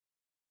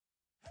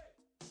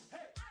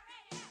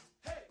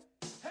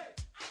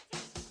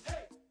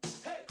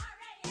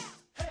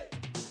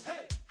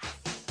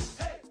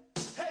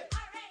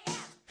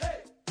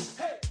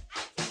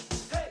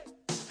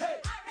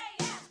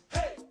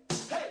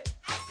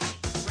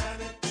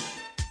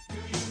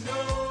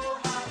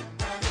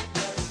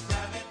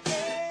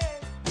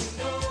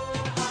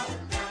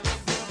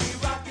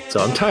So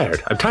I'm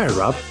tired. I'm tired,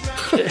 Rob.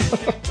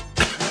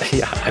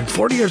 Yeah, I'm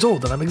 40 years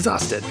old and I'm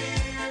exhausted.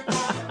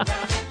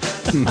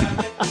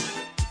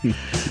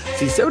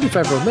 See,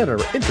 75-year-old men are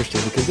interesting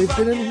because they've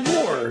been in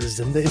wars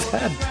and they've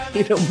had,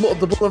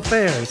 multiple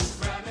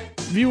affairs.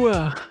 You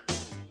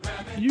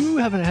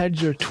haven't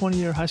had your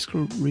 20-year high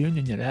school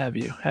reunion yet, have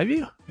you? Have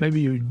you? Maybe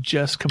you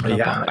just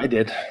coming up on it. Yeah, I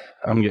did.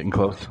 I'm getting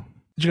close.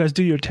 Did you guys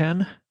do your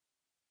 10?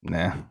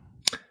 Nah.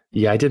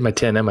 Yeah, I did my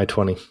 10 and my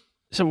 20.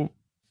 So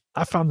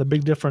I found the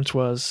big difference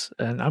was,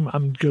 and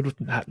I'm good with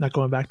not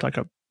going back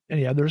to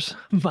any others.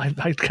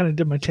 I kind of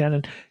did my 10,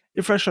 and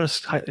you're fresh out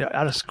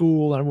of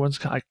school, and everyone's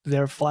kind of like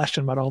they're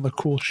flashing about all the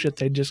cool shit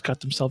they just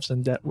got themselves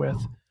in debt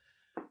with.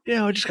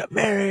 I just got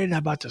married, I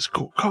bought this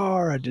cool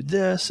car, I did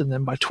this, and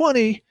then by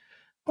 20,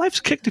 life's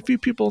kicked a few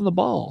people in the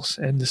balls,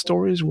 and the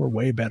stories were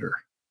way better.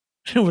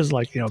 It was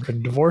like, I've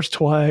been divorced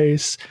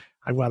twice.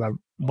 I got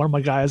one of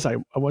my guys I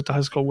went to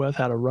high school with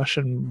had a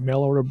Russian mail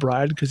order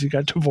bride because he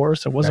got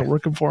divorced and wasn't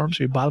working for him,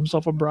 so he bought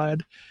himself a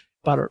bride,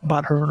 bought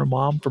her and her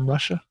mom from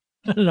Russia.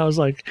 And I was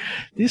like,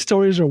 these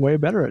stories are way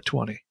better at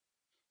 20.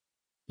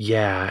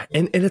 Yeah,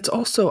 and it's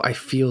also, I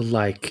feel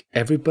like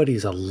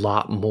everybody's a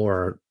lot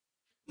more,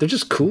 they're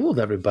just cool with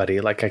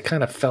everybody. Like I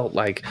kind of felt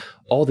like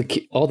all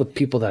the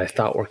people that I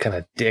thought were kind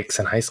of dicks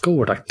in high school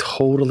were like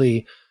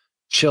totally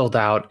chilled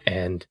out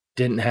and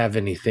didn't have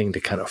anything to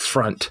kind of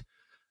front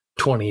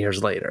 20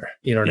 years later.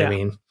 You know what I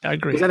mean? I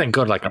agree. Because I didn't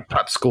go to like a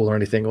prep school or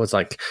anything. It was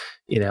like,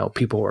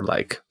 people were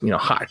like,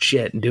 hot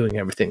shit and doing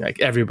everything.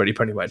 Like everybody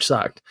pretty much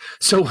sucked.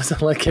 So it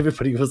wasn't like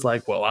everybody was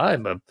like, well,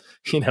 I'm an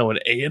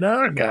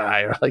A&R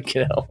guy, or like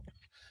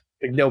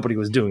nobody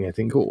was doing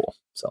anything cool.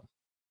 So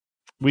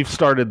we've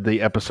started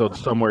the episode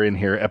somewhere in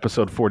here,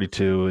 episode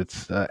 42.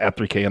 It's at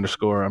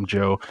 3K_. I'm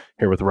Joe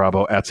here with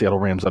Robbo at Seattle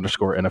Rams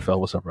 _NFL.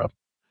 What's up, Rob?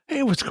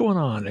 Hey, what's going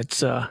on?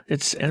 It's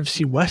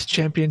NFC West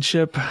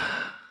Championship.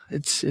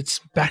 It's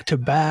back to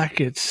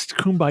back. It's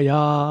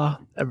kumbaya.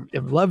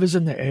 Love is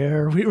in the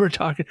air. We were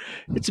talking.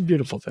 It's a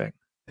beautiful thing.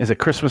 Is it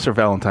Christmas or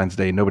Valentine's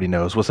Day? Nobody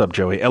knows. What's up,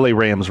 Joey? LA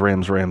Rams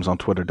on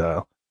Twitter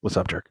dial. What's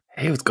up, Jerk?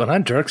 Hey, what's going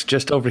on, Jerks?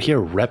 Just over here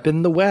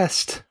repping the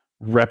West.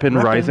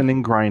 Repping, rising,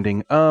 and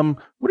grinding. What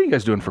are you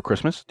guys doing for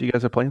Christmas? Do you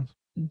guys have plans?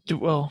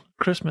 Well,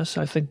 Christmas,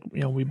 I think,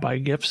 we buy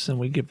gifts and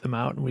we give them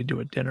out and we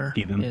do a dinner.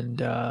 Heathen.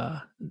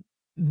 And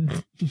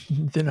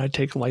then I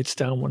take lights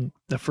down when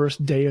the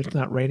first day it's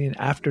not raining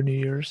after New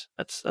Year's.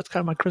 That's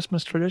kind of my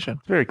Christmas tradition.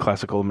 Very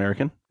classical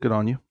American. Good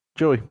on you.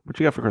 Joey, what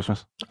you got for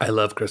Christmas? I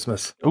love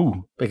Christmas.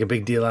 Ooh. Make a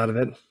big deal out of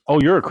it.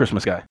 Oh, you're a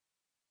Christmas guy.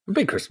 I'm a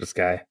big Christmas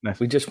guy. Nice.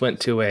 We just went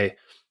to a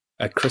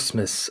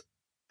Christmas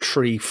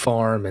tree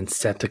farm in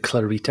Santa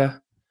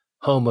Clarita,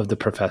 home of the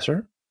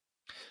professor.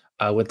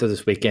 I went there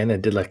this weekend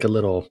and did like a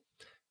little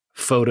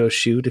photo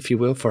shoot, if you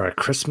will, for our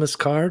Christmas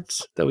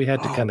cards that we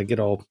had to kind of get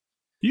all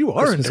You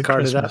are Christmas into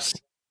carded Christmas. up.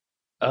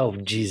 Oh,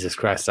 Jesus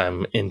Christ,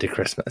 I'm into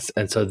Christmas.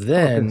 And so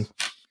then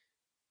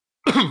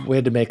we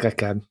had to make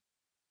like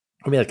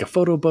a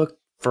photo book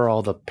for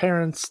all the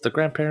parents, the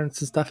grandparents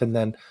and stuff. And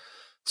then,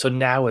 so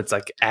now it's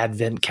like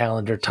Advent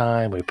calendar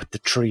time. We put the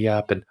tree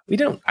up and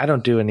I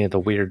don't do any of the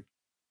weird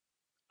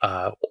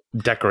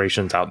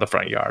decorations out in the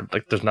front yard.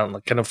 Like there's not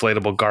like an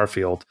inflatable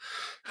Garfield,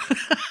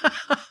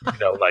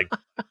 like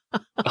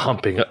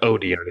humping an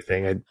Odie or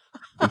anything.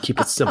 I keep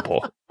it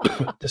simple.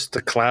 Just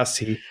the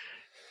classy,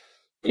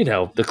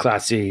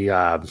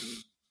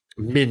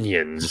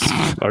 Minions.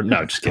 Or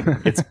no, just kidding.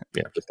 It's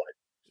just like.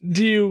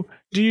 Do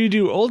you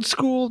do old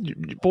school,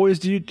 boys?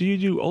 Do you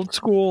do old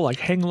school like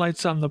hang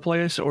lights on the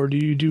place, or do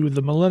you do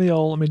the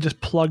millennial? Let me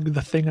just plug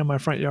the thing in my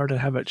front yard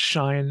and have it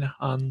shine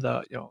on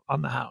the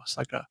on the house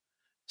like a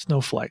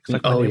snowflake.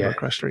 Like my neighbor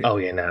across the street. Oh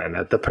yeah,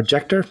 no. The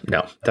projector?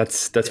 No,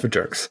 that's for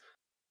jerks.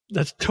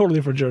 That's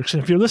totally for jerks.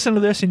 And if you're listening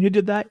to this and you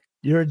did that,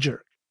 you're a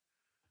jerk.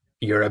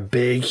 You're a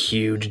big,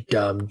 huge,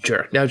 dumb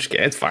jerk. No, just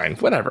kidding. It's fine.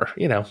 Whatever.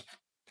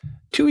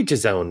 To each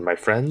his own, my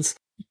friends.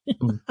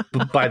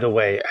 By the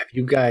way, have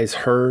you guys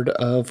heard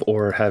of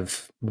or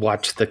have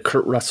watched the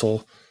Kurt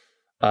Russell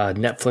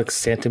Netflix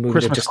Santa movie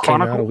Christmas that just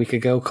Chronicle? came out a week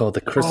ago called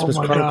The Christmas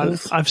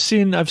Chronicles? God.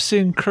 I've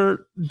seen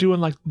Kurt doing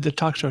like the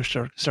talk show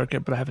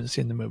circuit, but I haven't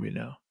seen the movie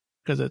now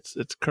because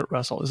it's Kurt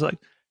Russell. It's like,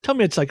 tell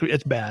me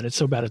it's bad. It's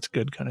so bad it's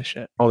good kind of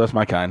shit. Oh, that's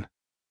my kind.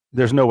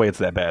 There's no way it's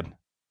that bad.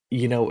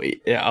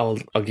 I'll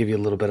give you a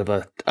little bit of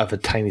a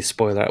tiny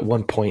spoiler. At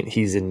one point,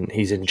 he's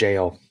in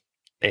jail,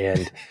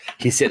 and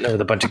he's sitting there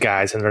with a bunch of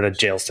guys, and they're in a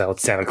jail cell with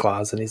Santa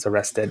Claus, and he's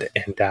arrested.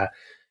 And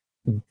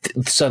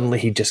suddenly,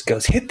 he just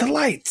goes, "Hit the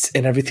lights,"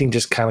 and everything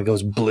just kind of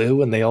goes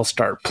blue, and they all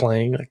start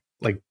playing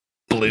like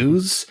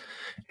blues,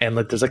 and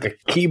like there's like a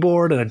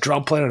keyboard and a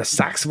drum player and a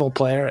saxophone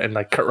player, and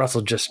like Kurt Russell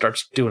just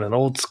starts doing an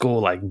old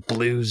school like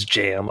blues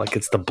jam, like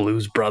it's the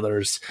Blues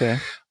Brothers. Okay.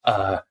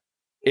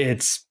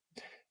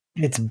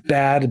 It's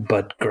bad,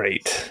 but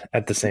great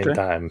at the same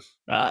time.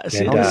 This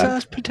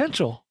has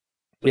potential.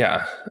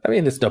 Yeah. I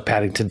mean, it's no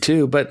Paddington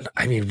 2, but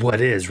I mean, what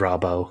is,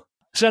 Robbo?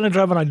 Santa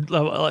driving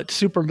a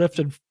super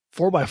lifted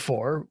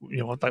 4x4,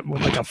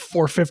 with like a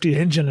 450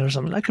 engine or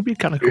something. That could be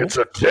kind of cool. It's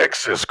a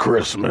Texas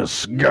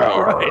Christmas.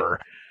 Gar.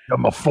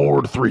 I'm a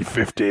Ford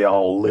 350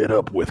 all lit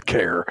up with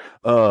care.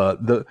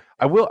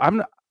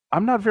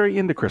 I'm not very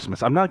into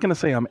Christmas. I'm not going to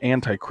say I'm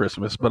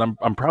anti-Christmas, but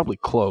I'm probably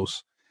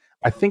close.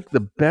 I think the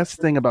best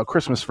thing about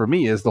Christmas for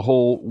me is the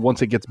whole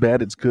once it gets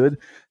bad, it's good.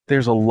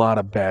 There's a lot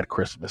of bad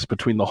Christmas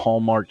between the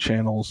Hallmark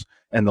channels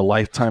and the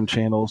Lifetime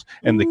channels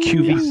and the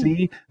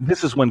QVC.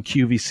 This is when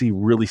QVC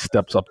really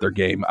steps up their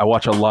game. I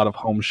watch a lot of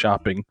home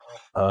shopping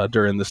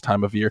during this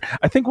time of year.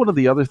 I think one of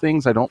the other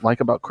things I don't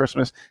like about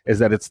Christmas is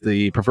that it's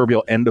the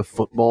proverbial end of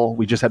football.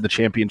 We just had the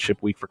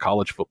championship week for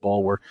college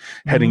football. We're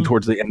heading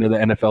towards the end of the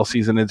NFL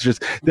season. It's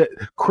just that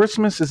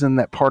Christmas is in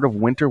that part of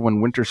winter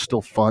when winter's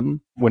still fun,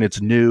 when it's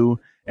new,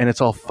 and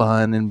it's all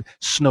fun and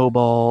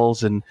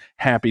snowballs and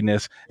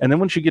happiness. And then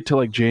once you get to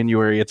like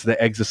January, it's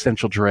the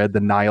existential dread,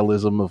 the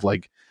nihilism of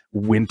like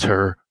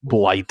winter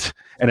blight,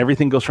 and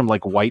everything goes from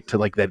like white to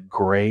like that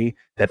gray,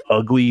 that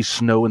ugly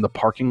snow in the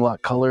parking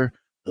lot color.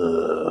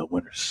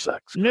 Winter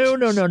sucks.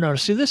 No.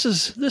 See, this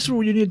is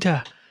where you need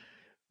to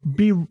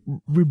be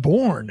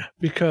reborn,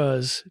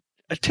 because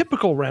a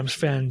typical Rams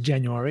fan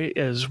January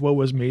is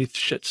woe is me,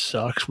 shit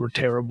sucks, we're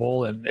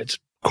terrible, and it's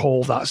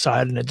cold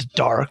outside and it's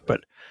dark.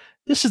 But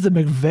this is the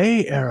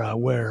McVay era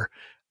where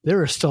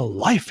there is still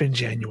life in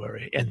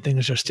January and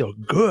things are still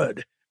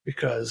good,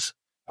 because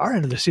our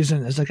end of the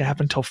season isn't going to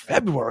happen until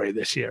February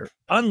this year,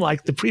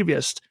 unlike the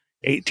previous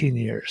 18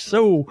 years.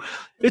 So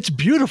it's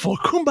beautiful.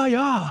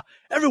 Kumbaya.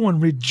 Everyone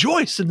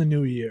rejoice in the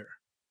new year.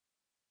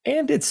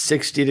 And it's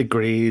 60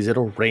 degrees.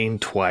 It'll rain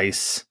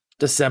twice.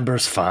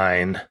 December's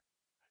fine.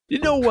 You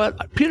know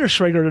what? Peter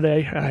Schrager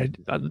today,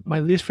 my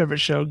least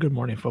favorite show, Good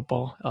Morning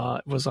Football,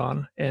 was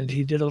on, and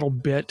he did a little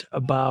bit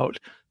about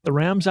the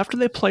Rams after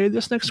they play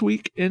this next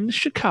week in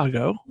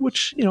Chicago,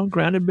 which,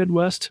 granted,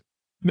 Midwest,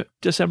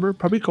 December,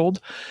 probably cold.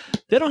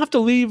 They don't have to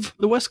leave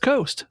the West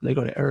Coast. They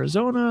go to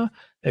Arizona.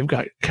 They've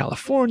got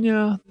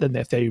California. Then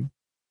if they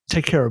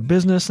take care of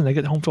business and they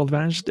get home field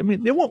advantage, I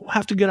mean, they won't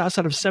have to get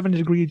outside of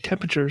 70-degree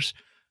temperatures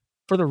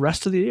for the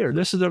rest of the year.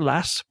 This is their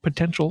last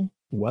potential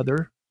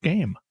weather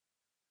game.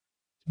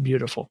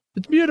 Beautiful.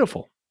 It's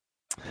beautiful.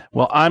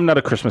 Well, I'm not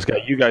a Christmas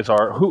guy. You guys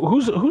are.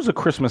 Who's a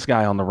Christmas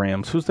guy on the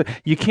Rams?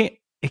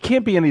 It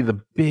can't be any of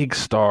the big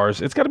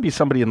stars. It's got to be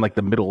somebody in like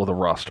the middle of the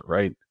roster,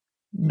 right?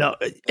 No,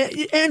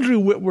 Andrew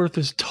Whitworth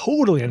is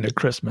totally into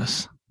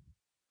Christmas.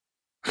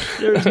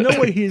 There's no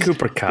way he's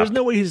Cooper Kupp. There's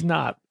no way he's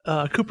not.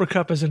 Cooper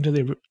Kupp is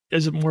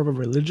more of a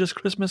religious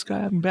Christmas guy.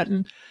 I'm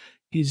betting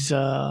he's.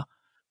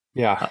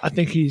 Yeah, I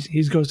think he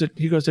goes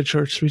to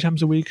church 3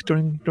 times a week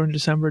during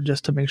December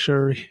just to make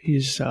sure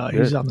he's on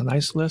the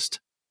nice list,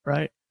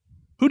 right?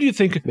 Who do you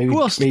think? maybe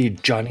Who else? maybe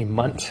Johnny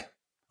Munt.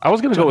 I was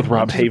going to go with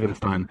Rob Johnny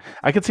Havenstein.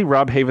 I could see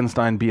Rob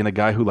Havenstein being a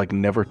guy who like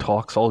never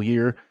talks all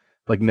year,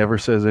 like never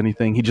says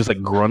anything. He just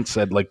like grunts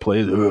at like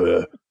plays.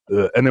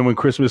 And then when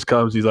Christmas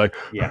comes, he's like,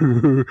 Yeah.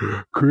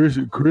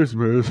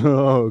 Christmas,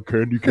 oh,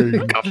 candy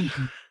cane.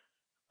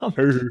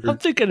 I'm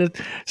thinking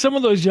some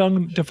of those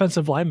young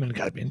defensive linemen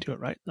got to be into it,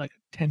 right? Like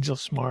Tangiel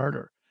Smart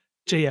or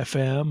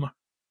JFM. I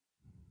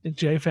think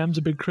JFM's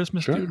a big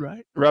Christmas dude,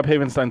 right? Rob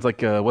Havenstein's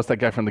like, what's that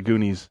guy from the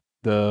Goonies?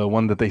 The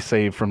one that they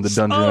saved from the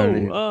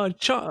dungeon.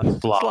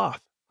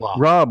 Sloth.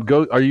 Rob,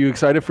 are you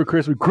excited for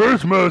Christmas?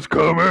 Christmas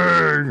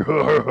coming!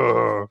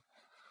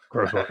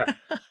 Christmas.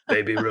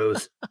 Baby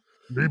Rose.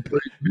 We play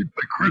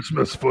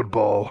Christmas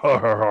football.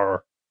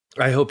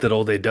 I hope that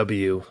old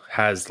AW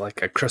has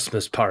like a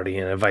Christmas party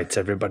and invites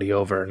everybody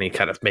over, and he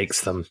kind of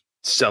makes them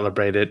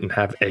celebrate it and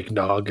have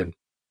eggnog, and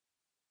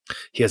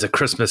he has a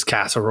Christmas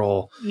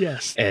casserole.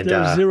 Yes, and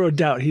there's zero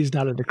doubt he's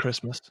not into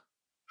Christmas.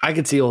 I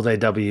could see old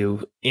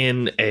AW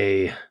in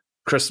the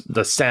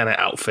Santa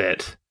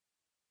outfit,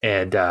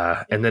 and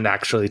then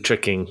actually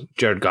tricking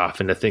Jared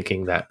Goff into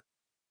thinking that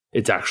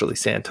it's actually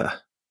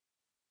Santa.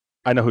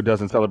 I know who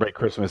doesn't celebrate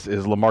Christmas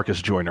is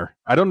LaMarcus Joyner.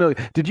 I don't know.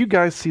 Did you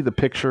guys see the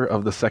picture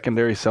of the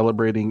secondary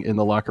celebrating in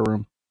the locker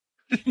room?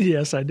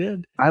 Yes, I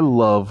did. I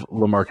love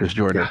LaMarcus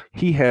Joyner. Yeah.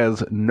 He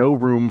has no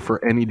room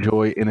for any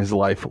joy in his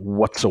life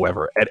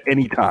whatsoever at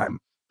any time.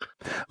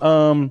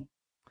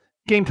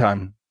 Game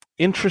time.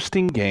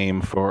 Interesting game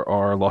for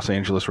our Los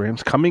Angeles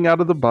Rams coming out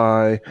of the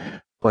bye,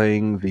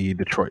 playing the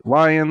Detroit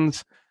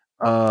Lions.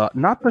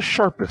 Not the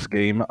sharpest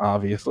game,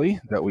 obviously,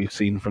 that we've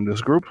seen from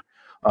this group.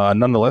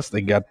 Nonetheless,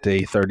 they got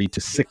a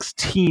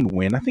 30-16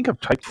 win. I think I've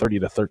typed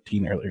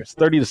 30-13 earlier. It's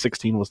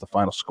 30-16 was the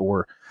final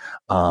score.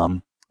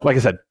 Like I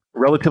said,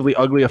 relatively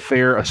ugly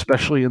affair,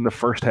 especially in the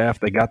first half.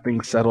 They got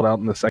things settled out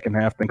in the second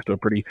half thanks to a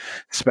pretty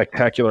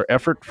spectacular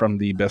effort from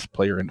the best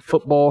player in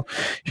football.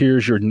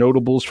 Here's your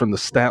notables from the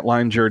stat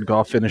line. Jared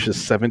Goff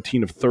finishes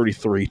 17 of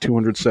 33,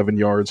 207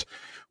 yards,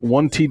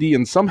 1 TD,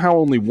 and somehow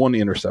only 1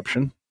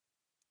 interception.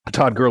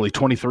 Todd Gurley,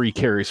 23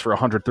 carries for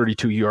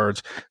 132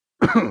 yards,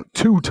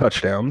 2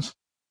 touchdowns.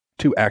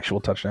 2 actual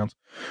touchdowns.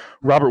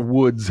 Robert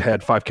Woods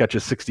had 5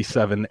 catches,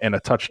 67, and a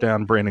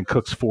touchdown. Brandon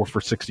Cooks, 4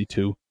 for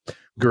 62.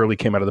 Gurley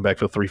came out of the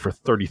backfield, 3 for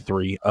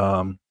 33.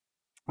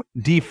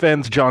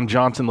 Defense, John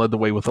Johnson led the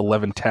way with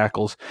 11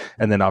 tackles,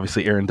 and then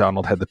obviously Aaron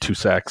Donald had the 2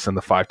 sacks and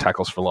the 5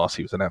 tackles for loss.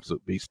 He was an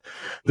absolute beast.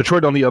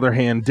 Detroit, on the other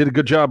hand, did a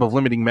good job of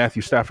limiting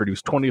Matthew Stafford. He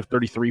was 20 of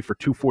 33 for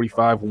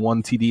 245,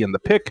 1 TD and the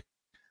pick.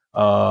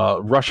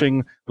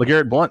 Rushing,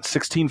 LeGarrette Blount,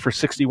 16 for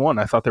 61.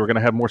 I thought they were going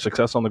to have more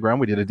success on the ground.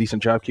 We did a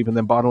decent job keeping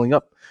them bottling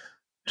up.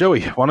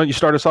 Joey, why don't you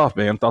start us off,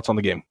 man? Thoughts on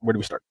the game? Where do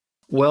we start?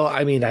 Well,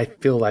 I mean, I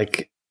feel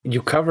like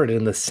you covered it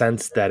in the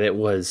sense that it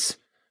was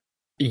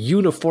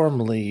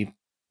uniformly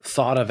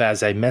thought of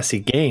as a messy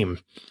game,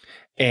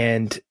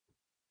 and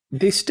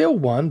they still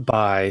won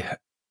by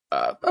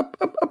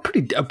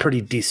a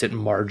pretty decent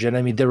margin.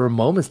 I mean, there were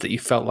moments that you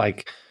felt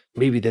like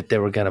maybe that they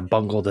were going to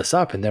bungle this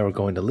up and they were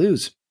going to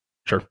lose.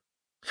 Sure.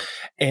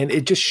 And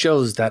it just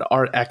shows that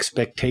our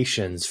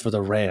expectations for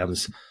the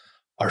Rams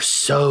are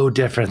so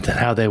different than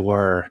how they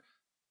were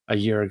a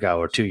year ago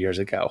or 2 years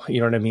ago.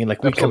 You know what I mean?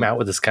 Like we come out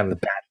with this kind of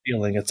bad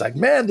feeling. It's like,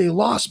 man, they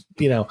lost.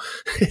 You know,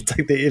 it's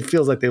like it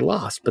feels like they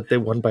lost, but they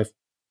won by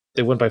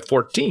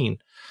 14.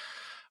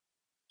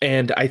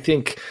 And I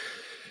think,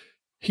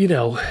 you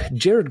know,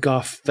 Jared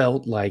Goff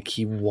felt like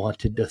he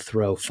wanted to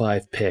throw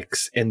 5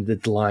 picks, and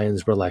the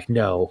Lions were like,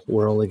 no,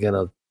 we're only going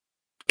to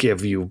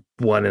give you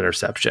 1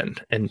 interception.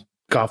 And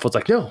Goff was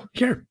like, no,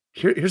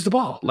 here's the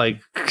ball.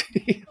 Like,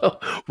 you know,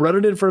 run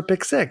it in for a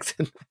pick 6.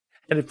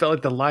 And it felt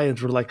like the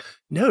Lions were like,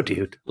 no,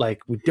 dude,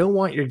 like, we don't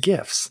want your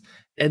gifts.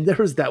 And there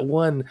was that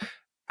one,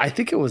 I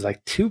think it was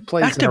like 2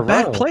 plays in a row.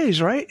 Back-to-back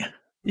plays, right?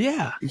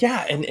 Yeah.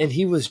 Yeah, and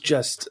he was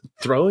just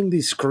throwing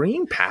these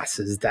screen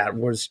passes that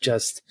was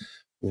just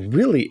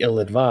really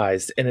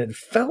ill-advised. And it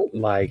felt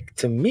like,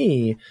 to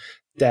me,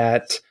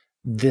 that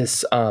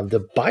this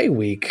the bye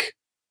week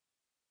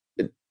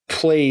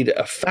played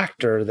a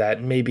factor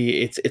that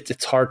maybe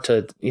it's hard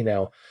to, you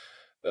know,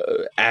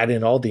 add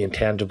in all the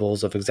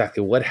intangibles of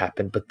exactly what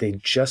happened, but they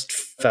just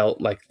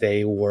felt like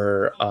they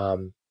were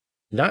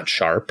not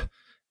sharp.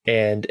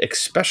 And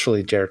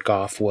especially Jared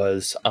Goff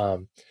was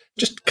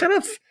just kind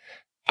of,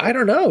 I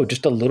don't know,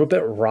 just a little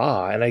bit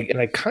raw. And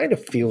I kind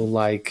of feel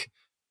like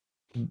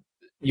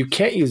you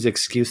can't use the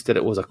excuse that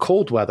it was a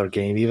cold weather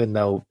game, even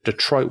though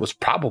Detroit was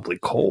probably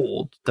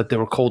cold, that they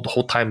were cold the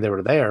whole time they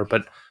were there.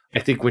 But I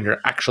think when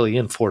you're actually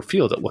in Ford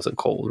Field, it wasn't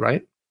cold,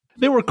 right?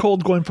 They were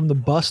cold going from the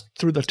bus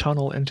through the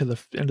tunnel into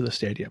the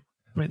stadium.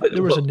 I mean,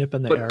 there was a nip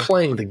in the air. But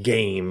playing the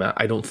game,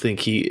 I don't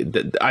think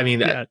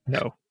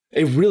no.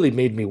 It really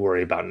made me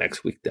worry about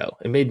next week, though.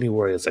 It made me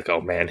worry. It's like,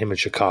 oh man, him in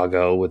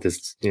Chicago with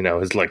his, you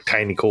know, his like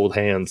tiny cold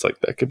hands, like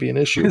that could be an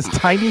issue. His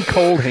tiny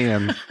cold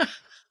hands.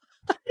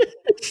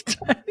 His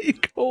tiny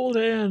cold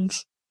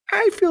hands.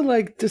 I feel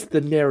like just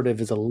the narrative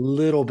is a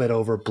little bit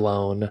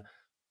overblown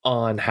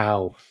on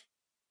how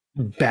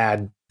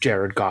bad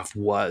Jared Goff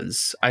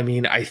was. I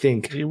mean, I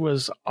think he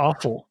was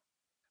awful.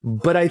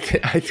 But I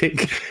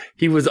think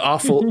he was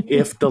awful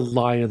if the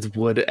Lions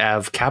would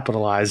have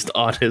capitalized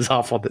on his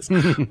awfulness,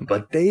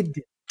 but they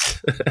didn't.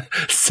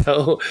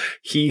 So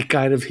he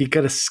kind of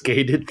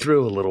skated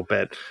through a little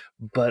bit.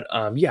 But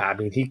yeah, I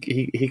mean,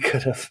 he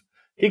could have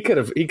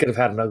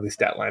had an ugly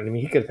stat line. I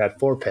mean, he could have had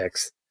 4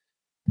 picks,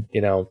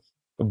 you know.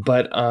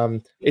 But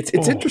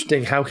it's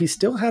interesting how he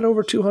still had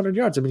over 200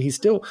 yards. I mean, he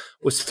still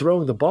was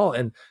throwing the ball,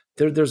 and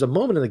there's a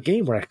moment in the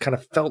game where I kind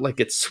of felt like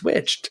it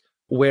switched,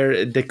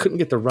 where they couldn't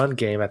get the run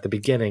game at the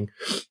beginning.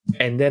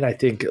 And then I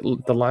think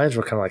the Lions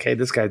were kind of like, hey,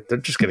 they're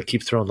just going to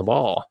keep throwing the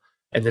ball.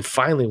 And then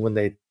finally, when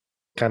they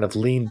kind of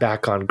leaned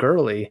back on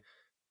Gurley,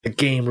 the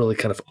game really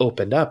kind of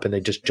opened up and they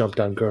just jumped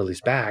on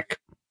Gurley's back.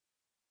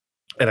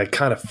 And I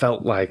kind of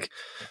felt like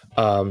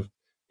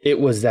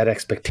it was that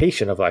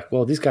expectation of like,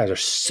 well, these guys are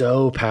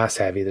so pass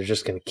heavy. They're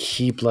just going to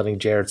keep letting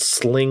Jared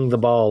sling the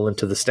ball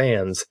into the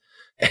stands.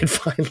 And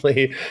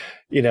finally,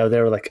 you know, they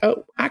were like,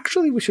 oh,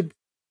 actually, we should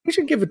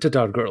give it to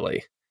Todd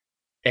Gurley.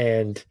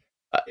 And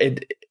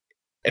it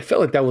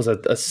felt like that was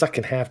a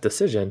second half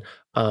decision.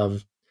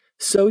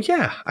 So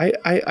yeah,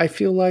 I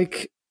feel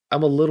like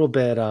I'm a little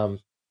bit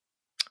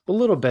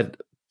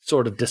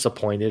sort of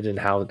disappointed in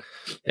how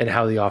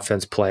the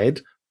offense played,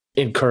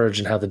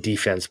 encouraged in how the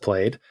defense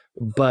played,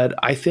 but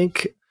I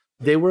think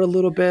they were a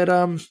little bit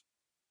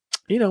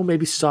you know,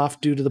 maybe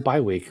soft due to the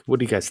bye week. What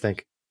do you guys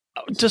think?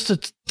 Just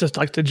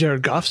like the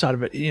Jared Goff side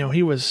of it, you know, he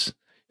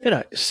had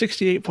a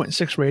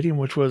 68.6 rating,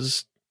 which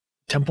was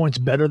 10 points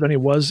better than he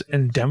was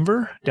in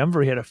Denver.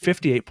 Denver, he had a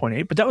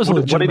 58.8, but that was a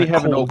legitimate what did he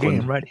have in Oakland?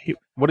 Game, right?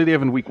 What did he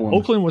have in week 1?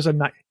 Oakland was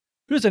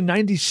he was a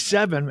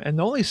 97, and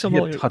the only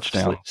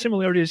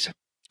similarities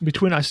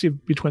between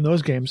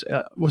those games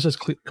was his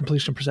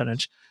completion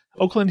percentage.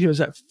 Oakland, he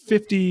was at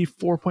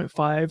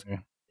 54.5. Yeah.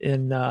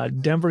 In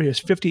Denver, he was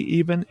 50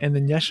 even, and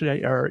then yesterday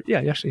he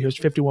was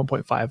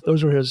 51.5.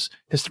 Those were his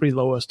 3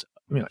 lowest.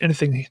 I mean,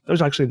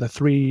 those are actually the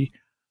 3.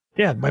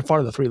 Yeah, by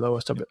far the 3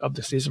 lowest of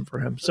the season for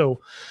him. So,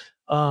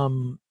 you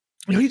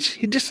know, he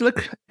just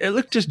looked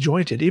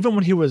disjointed. Even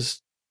when he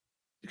was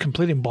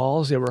completing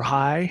balls, they were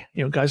high.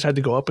 You know, guys had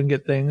to go up and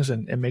get things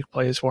and make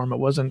plays for him. It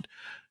wasn't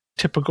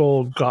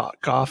typical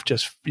Goff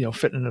just, you know,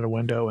 fitting in a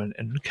window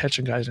and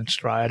catching guys in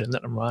stride and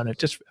letting them run. It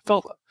just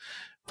felt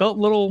a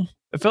little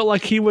It felt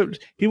like he went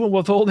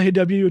with old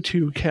AW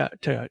to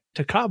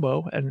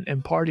Cabo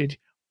and partied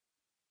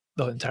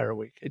the entire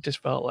week. It just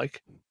felt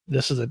like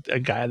this is a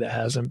guy that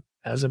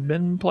hasn't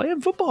been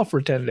playing football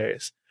for 10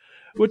 days,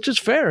 which is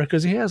fair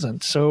because he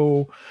hasn't.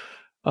 So,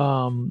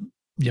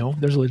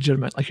 there's a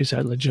legitimate, like you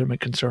said, legitimate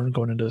concern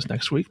going into this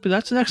next week, but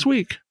that's next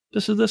week.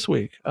 This is this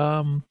week.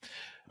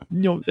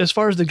 As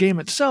far as the game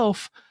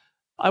itself,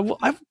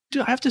 I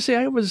have to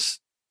say it was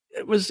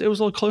a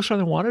little closer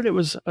than I wanted. It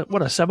was a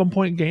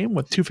 7-point game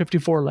with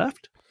 2:54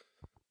 left.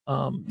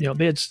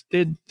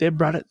 They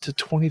brought it to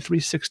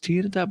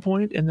 23-16 at that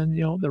point, and then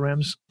the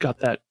Rams got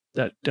that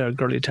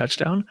Gurley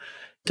touchdown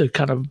to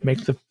kind of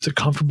make the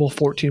comfortable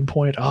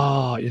 14-point.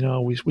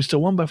 We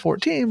still won by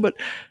 14,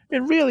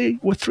 and really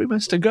with 3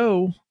 minutes to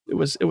go, it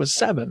was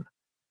 7.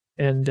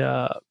 And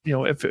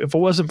if it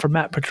wasn't for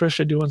Matt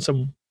Patricia doing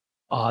some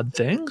odd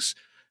things,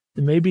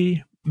 then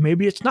maybe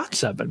it's not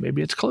 7.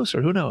 Maybe it's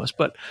closer. Who knows?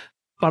 But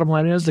bottom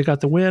line is they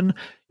got the win.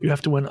 You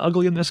have to win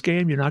ugly in this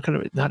game.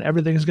 Not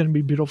everything is going to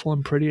be beautiful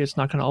and pretty. It's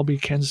not going to all be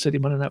Kansas City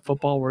Monday Night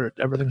Football where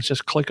everything's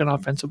just clicking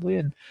offensively.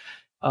 And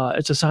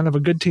it's a sign of a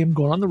good team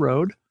going on the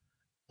road,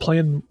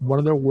 playing one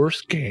of their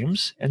worst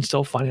games, and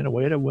still finding a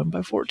way to win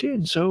by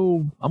 14.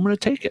 So I'm going to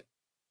take it.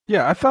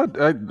 Yeah, I thought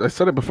I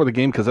said it before the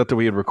game because after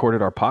we had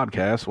recorded our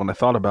podcast, when I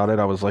thought about it,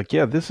 I was like,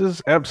 yeah, this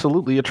is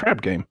absolutely a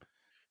trap game.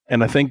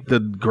 And I think the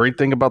great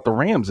thing about the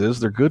Rams is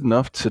they're good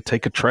enough to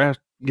take a trap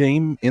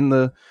game in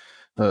the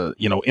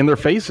in their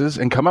faces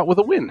and come out with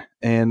a win.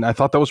 And I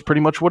thought that was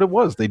pretty much what it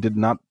was. They did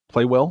not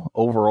play well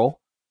overall.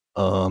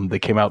 They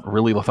came out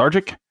really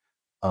lethargic.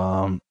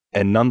 And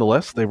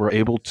nonetheless, they were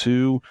able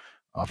to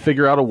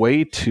figure out a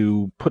way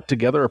to put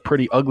together a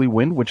pretty ugly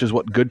win, which is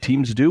what good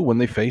teams do when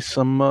they face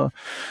some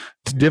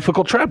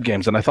difficult trap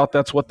games. And I thought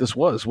that's what this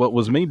was. What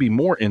was maybe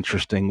more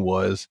interesting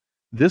was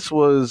this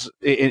was,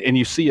 and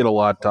you see it a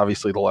lot,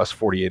 obviously, the last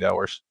 48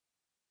 hours.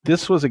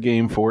 This was a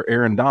game for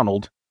Aaron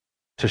Donald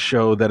to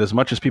show that as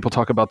much as people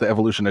talk about the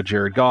evolution of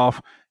Jared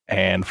Goff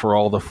and for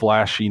all the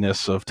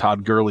flashiness of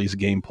Todd Gurley's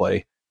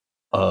gameplay,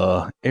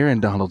 Aaron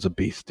Donald's a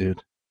beast,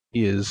 dude.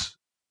 He is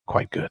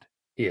quite good.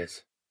 He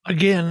is.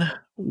 Again,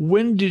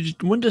 when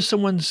does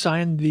someone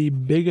sign the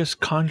biggest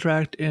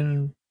contract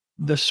in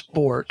the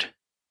sport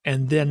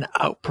and then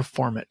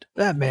outperform it?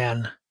 That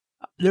man,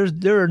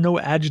 there are no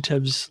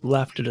adjectives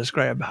left to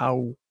describe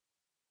how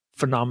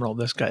phenomenal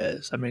this guy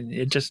is. I mean,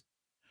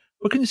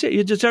 what can you say?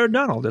 It's just Aaron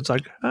Donald. It's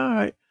like, all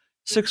right,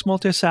 6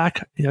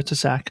 multi-sack. Yeah, it's a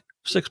sack.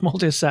 6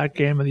 multi-sack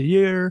game of the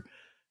year,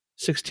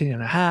 16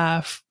 and a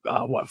half.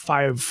 5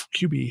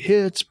 QB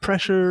hits,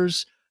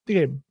 pressures. I think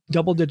he had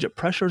double-digit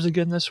pressures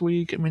again this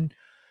week. I mean,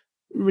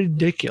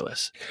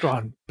 ridiculous.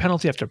 Drawing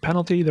penalty after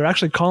penalty. They're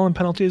actually calling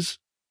penalties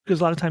because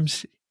a lot of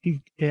times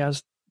he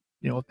has,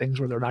 things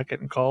where they're not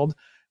getting called.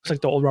 It's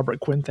like the old Robert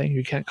Quinn thing.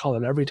 You can't call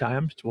it every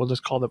time. We'll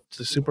just call the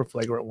super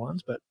flagrant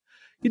ones. But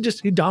he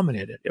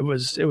dominated. It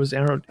was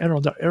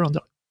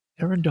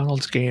Aaron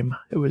Donald's game.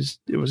 It was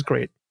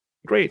great.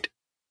 Great.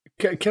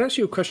 Can I ask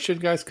you a question,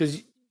 guys?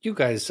 Because you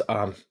guys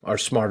are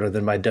smarter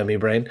than my dummy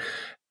brain.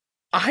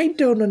 I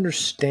don't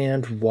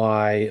understand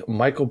why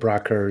Michael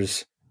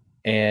Brockers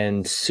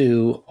and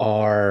Sue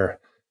are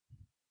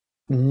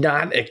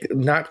not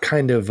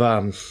kind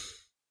of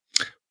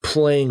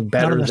playing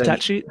better than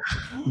stat sheet.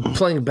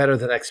 Playing better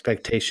than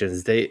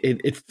expectations.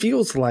 It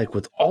feels like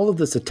with all of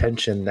this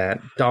attention that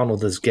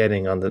Donald is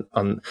getting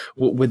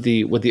with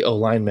the O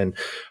linemen,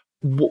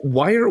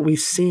 why aren't we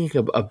seeing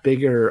a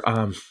bigger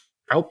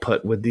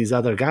output with these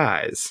other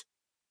guys?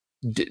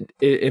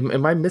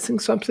 Am I missing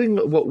something?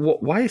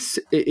 Why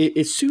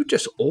is Sue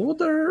just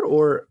older,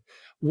 or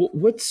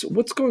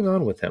what's going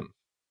on with him?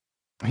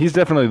 He's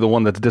definitely the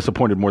one that's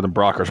disappointed more than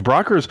Brockers.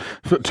 Brockers,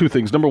 2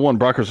 things. Number 1,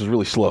 Brockers is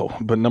really slow.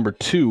 But number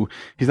 2,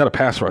 he's not a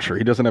pass rusher.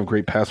 He doesn't have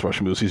great pass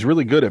rush moves. He's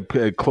really good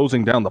at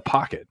closing down the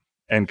pocket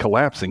and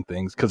collapsing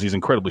things because he's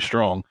incredibly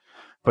strong.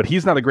 But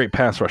he's not a great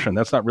pass rusher, and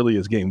that's not really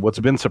his game. What's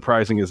been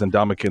surprising is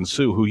Ndamukong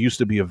Suh, who used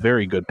to be a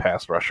very good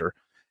pass rusher,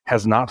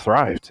 has not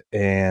thrived.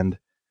 And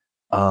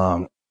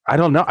I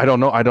don't know. I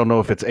don't know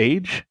if it's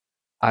age.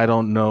 I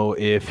don't know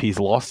if he's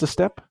lost a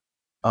step.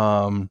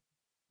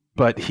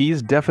 But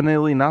he's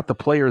definitely not the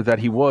player that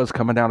he was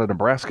coming out of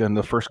Nebraska in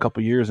the first couple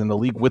of years in the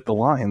league with the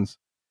Lions.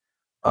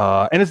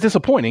 And it's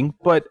disappointing,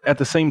 but at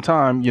the same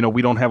time,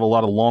 we don't have a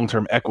lot of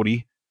long-term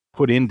equity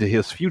put into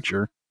his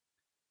future.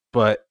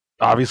 But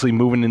obviously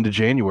moving into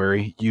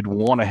January, you'd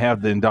want to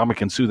have the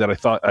Ndamukong Suh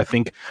that I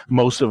think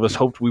most of us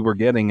hoped we were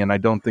getting, and I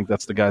don't think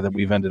that's the guy that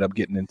we've ended up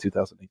getting in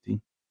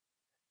 2018.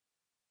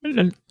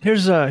 And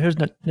here's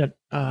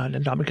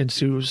Ndamukong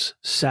Suh's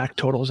sack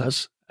totals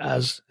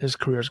as his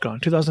career's gone.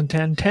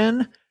 2010,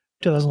 10,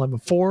 2011,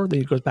 4. Then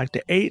he goes back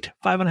to 8,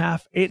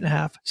 5.5,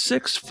 8.5,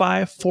 6,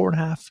 5,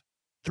 4.5,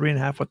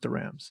 3.5 with the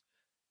Rams.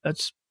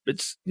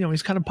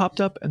 He's kind of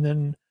popped up, and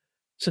then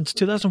since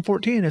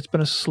 2014, it's been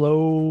a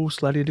slow,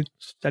 steady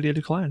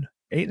decline.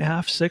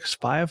 8.5, 6,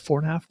 5,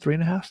 4.5,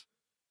 3.5.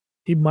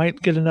 He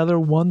might get another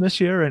 1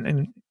 this year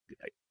and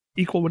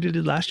equal what he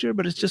did last year,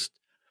 but it's just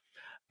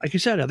like you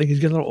said. I think he's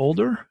getting a little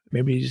older.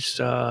 Maybe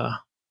he's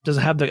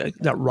doesn't have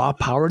that raw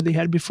power that he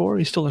had before.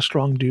 He's still a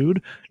strong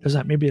dude.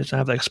 Doesn't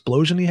have the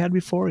explosion he had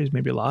before. He's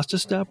maybe lost a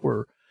step,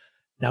 or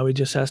now he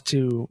just has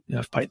to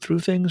fight through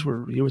things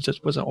where he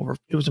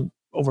wasn't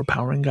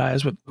overpowering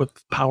guys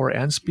with power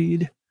and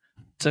speed.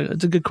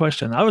 It's a good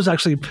question.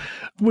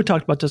 We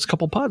talked about this a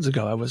couple pods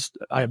ago.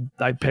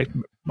 I picked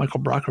Michael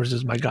Brockers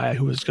as my guy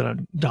who was going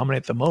to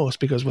dominate the most,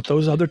 because with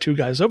those other two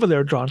guys over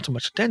there drawing so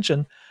much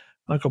attention,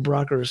 Michael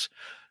Brockers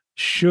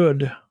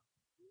should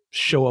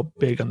show up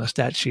big on the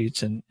stat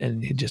sheets, and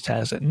he just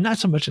has it. Not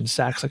so much in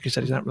sacks, like you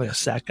said, he's not really a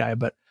sack guy,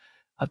 but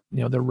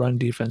their run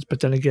defense. But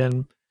then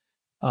again,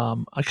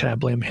 I kind of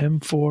blame him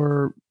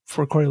for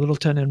Corey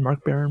Littleton and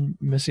Mark Barron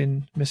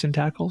missing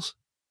tackles.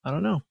 I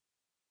don't know.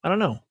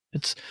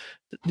 It's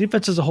the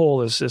defense as a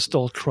whole is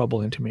still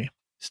troubling to me.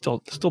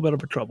 Still a bit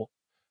of a trouble.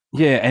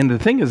 Yeah, and the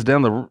thing is,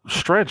 down the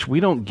stretch,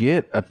 we don't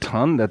get a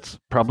ton that's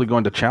probably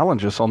going to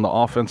challenge us on the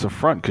offensive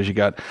front, because you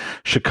got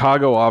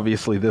Chicago,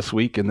 obviously, this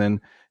week, and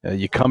then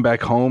you come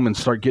back home and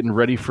start getting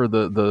ready for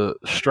the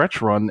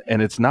stretch run,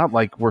 and it's not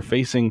like we're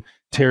facing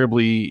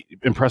terribly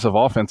impressive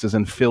offenses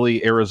in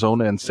Philly,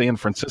 Arizona, and San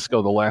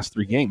Francisco the last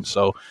 3 games.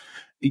 So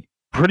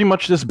pretty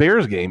much this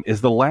Bears game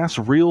is the last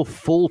real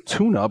full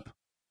tune-up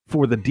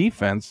for the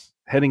defense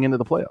heading into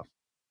the playoffs.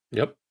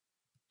 Yep.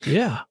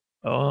 Yeah.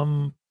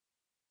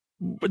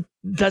 But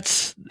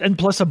and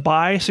plus a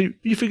bye. So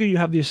you figure you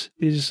have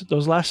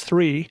those last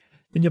 3,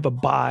 then you have a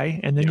bye,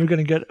 and then you're going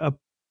to get a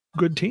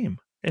good team.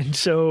 And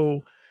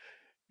so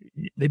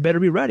they better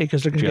be ready,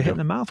 because they're going to get hit in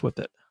the mouth with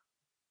it.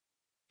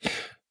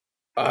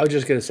 I was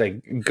just going to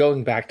say,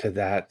 going back to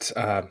that,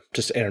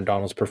 just Aaron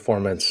Donald's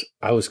performance,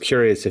 I was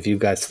curious if you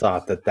guys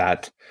thought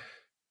that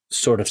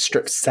sort of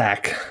strip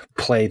sack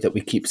play that we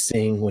keep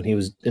seeing when he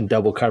was in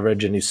double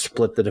coverage and he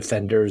split the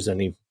defenders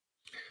and he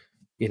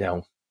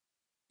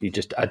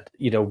just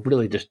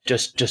really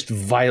just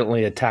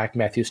violently attacked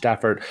Matthew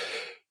Stafford.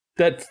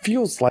 That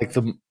feels like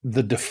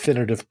the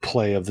definitive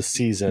play of the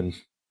season,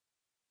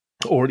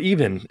 or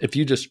even if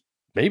you just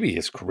maybe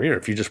his career,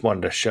 if you just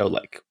wanted to show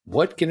like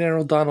what can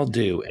Aaron Donald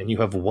do, and you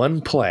have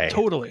one play.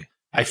 Totally,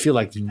 I feel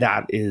like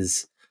that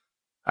is.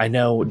 I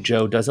know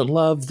Joe doesn't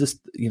love this,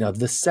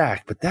 this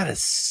sack, but that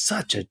is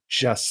such a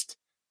just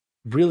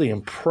really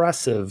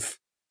impressive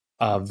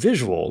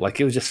visual. Like,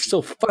 it was just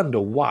so fun to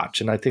watch,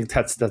 and I think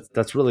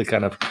that's really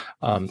kind of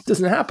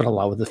doesn't happen a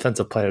lot with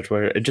defensive players,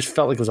 where it just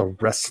felt like it was a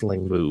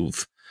wrestling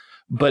move.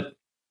 But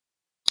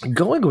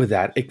going with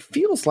that, it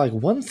feels like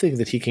one thing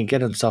that he can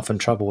get himself in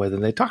trouble with,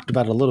 and they talked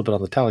about it a little bit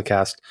on the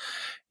telecast,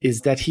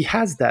 is that he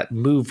has that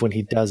move when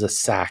he does a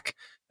sack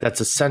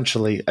that's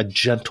essentially a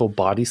gentle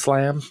body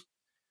slam.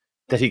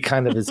 That he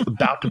kind of is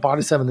about to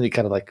body slam, and then he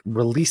kind of like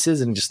releases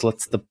and just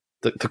lets the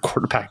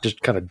quarterback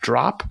just kind of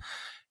drop.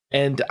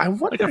 And I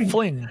wonder, like a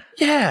fling.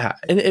 Yeah,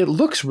 and it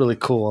looks really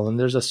cool, and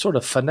there's a sort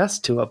of finesse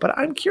to it. But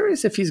I'm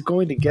curious if he's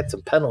going to get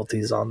some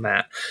penalties on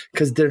that,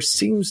 because there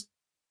seems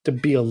to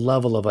be a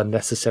level of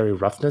unnecessary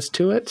roughness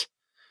to it.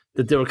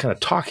 That they were kind of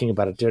talking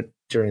about it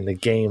during the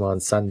game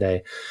on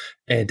Sunday,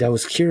 and I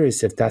was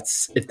curious if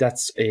that's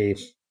a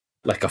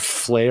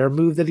flair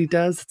move that he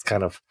does. It's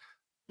kind of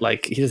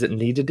like he doesn't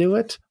need to do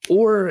it,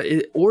 or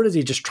is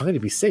he just trying to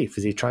be safe?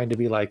 Is he trying to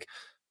be like,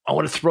 I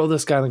want to throw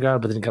this guy on the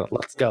ground, but then he kind of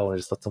lets go and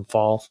just lets him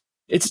fall?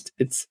 It's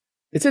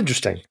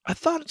interesting. I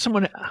thought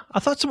someone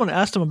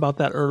asked him about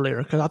that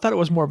earlier, because I thought it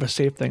was more of a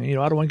safe thing.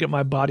 I don't want to get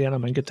my body on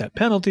him and get that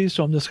penalty,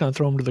 so I'm just going to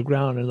throw him to the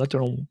ground and let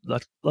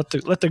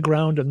the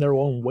ground and their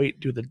own weight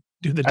do the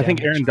damage. I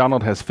think Aaron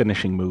Donald has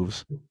finishing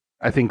moves.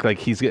 I think like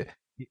he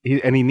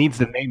needs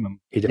to name them.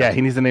 He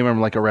needs to name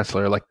them like a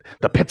wrestler, like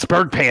the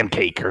Pittsburgh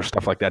Pancake or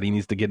stuff like that. He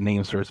needs to get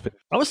names for his finish.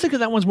 I was thinking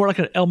that one's more like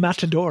an El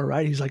Matador,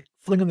 right? He's like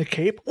flinging the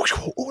cape,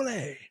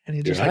 and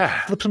he just like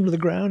flips him to the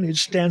ground.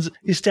 He's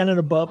standing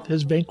above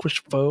his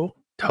vanquished foe.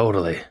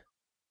 Totally,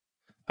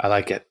 I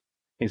like it.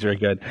 He's very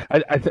good.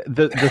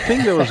 The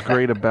thing that was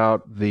great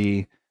about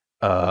the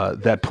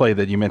that play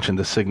that you mentioned,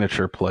 the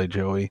signature play,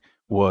 Joey,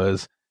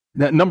 was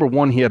that number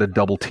one, he had a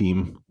double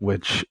team,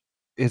 which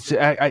is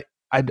I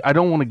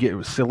don't want to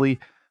get silly,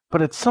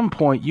 but at some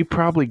point you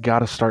probably got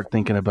to start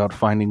thinking about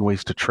finding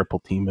ways to triple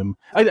team him.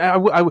 I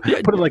would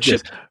put it like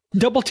this: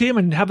 double team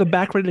and have the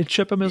back ready to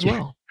chip him as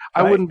well.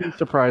 I wouldn't be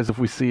surprised if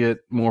we see it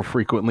more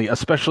frequently,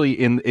 especially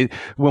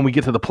when we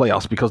get to the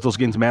playoffs, because those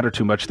games matter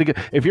too much.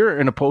 If you're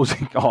an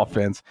opposing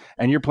offense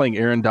and you're playing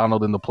Aaron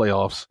Donald in the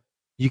playoffs,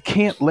 you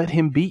can't let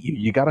him beat you.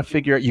 You got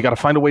to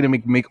find a way to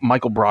make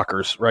Michael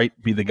Brockers, right,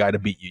 be the guy to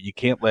beat you. You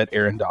can't let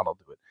Aaron Donald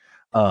do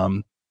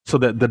it. So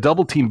the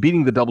double team,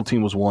 beating the double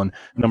team was one.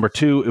 Number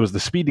two, it was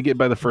the speed to get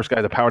by the first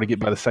guy, the power to get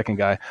by the second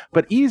guy.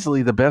 But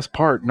easily the best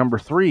part, number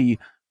three,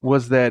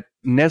 was that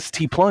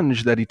Nesty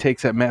plunge that he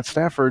takes at Matt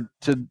Stafford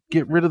to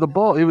get rid of the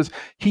ball. It was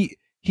he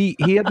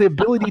had the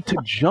ability to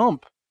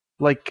jump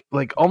like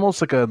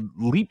almost like a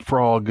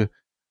leapfrog,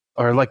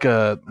 or like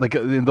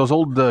in those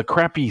old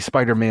crappy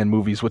Spider-Man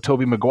movies with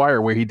Tobey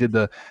Maguire, where he did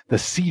the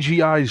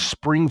CGI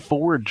spring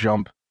forward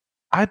jump.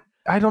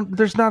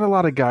 There's not a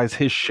lot of guys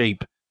his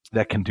shape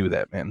that can do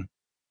that, man.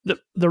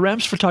 The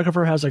Rams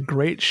photographer has a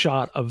great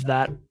shot of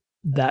that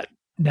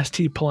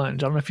Nestea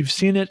plunge. I don't know if you've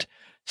seen it.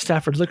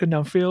 Stafford's looking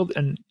downfield,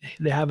 and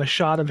they have a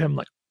shot of him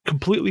like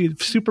completely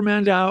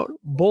Supermaned out,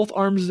 both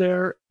arms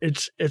there.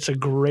 It's a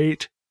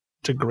great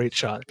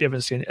shot. If you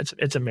haven't seen it,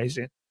 it's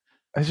amazing.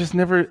 I just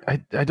never.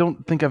 I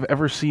don't think I've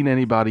ever seen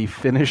anybody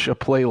finish a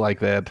play like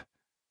that.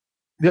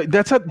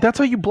 That's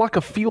how you block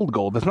a field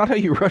goal. That's not how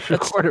you rush a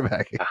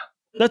quarterback.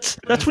 That's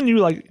when you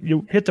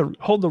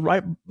hold the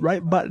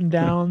right button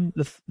down,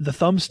 the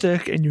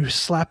thumbstick, and you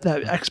slap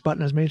that X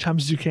button as many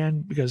times as you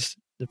can, because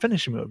the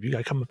finishing move, you got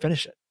to come and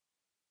finish it.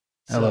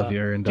 I love you,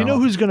 Aaron Donald. Do you know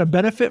who's going to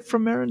benefit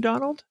from Aaron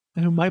Donald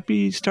and who might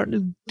be starting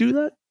to do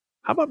that?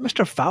 How about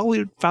Mr.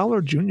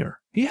 Fowler Jr.?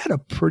 He had a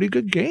pretty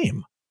good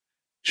game.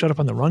 Showed up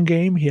on the run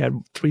game. He had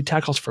 3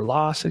 tackles for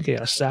loss. He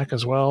had a sack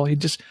as well.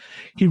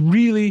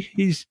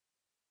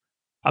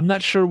 I'm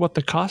not sure what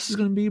the cost is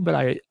going to be,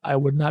 but I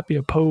would not be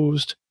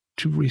opposed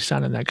to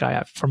re-signing that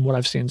guy from what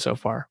I've seen so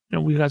far.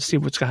 We got to see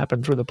what's going to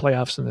happen through the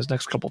playoffs in this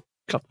next couple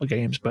of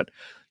games, but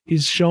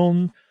he's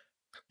shown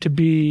to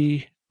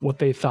be what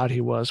they thought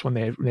he was when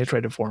they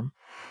traded for him.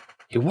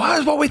 He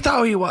was what we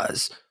thought he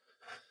was.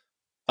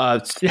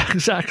 Yeah,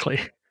 exactly.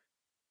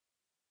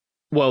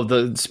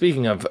 Well,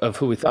 speaking of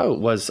who we thought it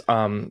was,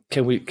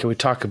 can we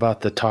talk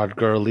about the Todd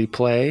Gurley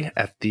play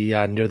at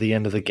the near the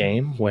end of the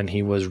game when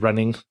he was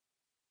running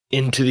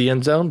into the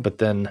end zone, but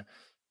then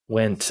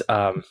went.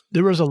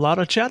 There was a lot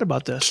of chat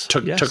about this.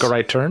 Took a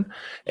right turn,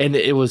 and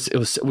it was.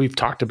 We've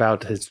talked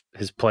about his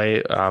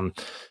play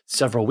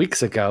several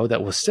weeks ago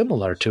that was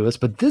similar to us,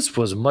 but this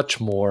was much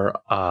more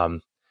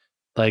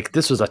like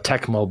this was a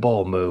Tecmo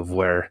Bowl move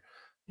where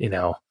it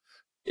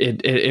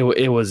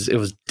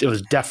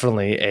was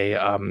definitely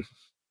a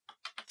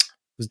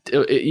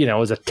it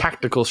was a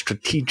tactical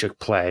strategic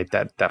play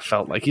that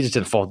felt like he just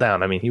didn't fall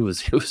down. I mean, he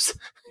was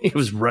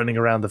running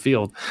around the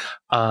field.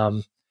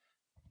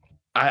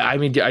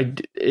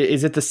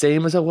 Is it the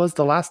same as it was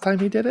the last time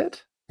he did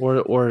it,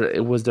 or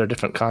was there a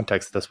different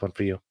context to this one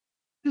for you?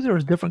 There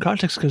was different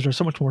context because there's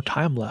so much more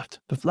time left.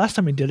 The last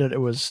time he did it, it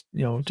was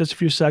just a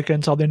few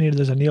seconds. All they needed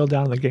is a kneel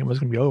down, and the game was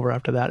going to be over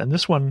after that. And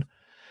this one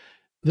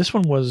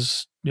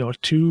was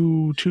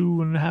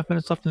 2.5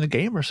 minutes left in the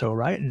game or so,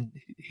 right? And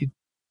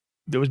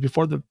it was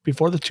before the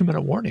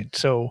 2-minute warning.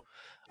 So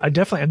and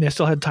they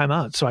still had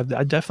timeout. So I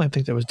definitely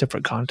think there was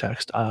different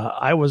context.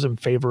 I was in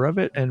favor of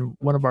it, and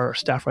one of our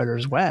staff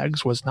writers,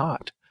 Wags, was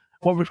not.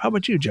 How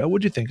about you, Joe?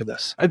 What'd you think of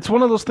this? It's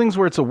one of those things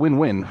where it's a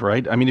win-win,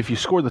 right? I mean, if you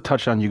score the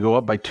touchdown, you go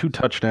up by 2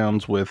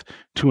 touchdowns with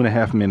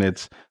 2.5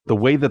 minutes. The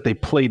way that they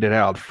played it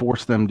out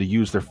forced them to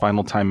use their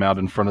final timeout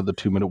in front of the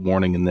 2-minute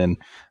warning, and then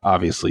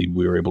obviously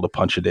we were able to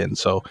punch it in.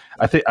 So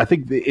I think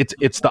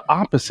it's the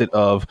opposite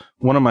of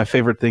one of my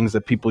favorite things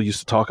that people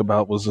used to talk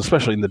about was,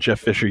 especially in the Jeff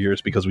Fisher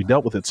years, because we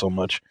dealt with it so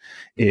much,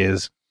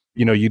 is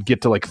you'd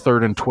get to like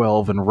 3rd and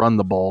 12 and run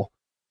the ball.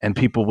 And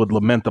people would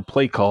lament the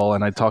play call,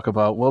 and I'd talk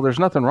about, well, there's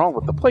nothing wrong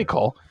with the play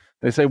call.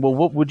 They say, well,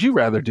 what would you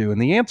rather do?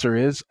 And the answer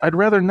is, I'd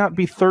rather not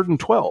be 3rd and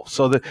 12.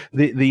 So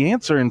the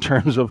answer in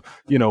terms of,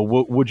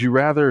 would you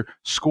rather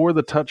score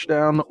the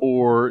touchdown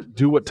or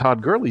do what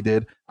Todd Gurley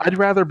did? I'd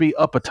rather be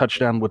up a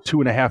touchdown with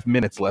 2.5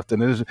 minutes left.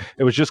 And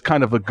it was just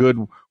kind of a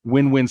good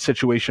win-win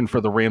situation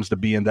for the Rams to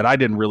be in that I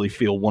didn't really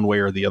feel one way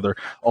or the other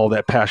all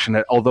that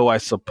passionate. Although I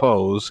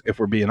suppose, if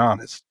we're being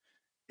honest,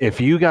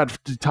 if you got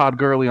Todd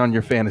Gurley on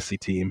your fantasy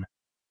team,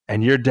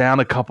 and you're down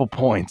a couple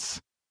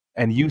points,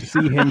 and you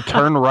see him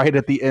turn right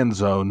at the end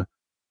zone,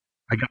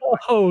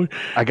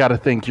 I got to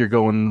think you're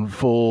going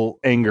full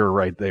anger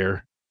right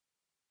there.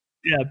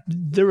 Yeah,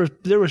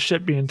 there was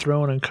shit being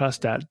thrown and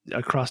cussed at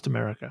across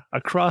America.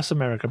 Across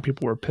America,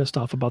 people were pissed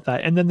off about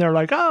that, and then they're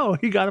like, "Oh,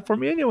 he got it for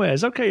me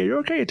anyways. Okay, you're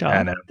okay,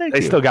 Todd."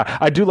 They still got.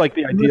 I do like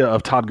the idea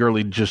of Todd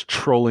Gurley just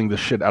trolling the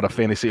shit out of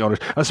fantasy owners,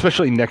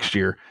 especially next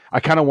year.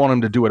 I kind of want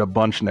him to do it a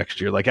bunch next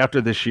year, like after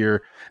this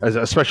year,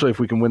 especially if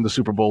we can win the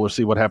Super Bowl or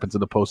see what happens in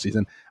the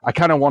postseason. I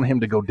kind of want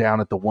him to go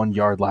down at the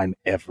 1-yard line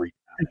every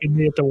time.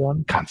 Me at the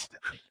one, constant.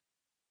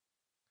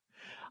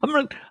 I'm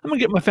gonna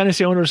get my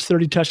fantasy owners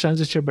 30 touchdowns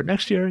this year, but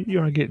next year you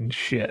aren't getting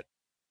shit.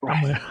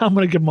 Right. I'm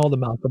gonna give them all to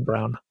Malcolm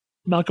Brown.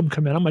 Malcolm,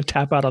 come in. I'm gonna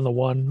tap out on the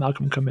one.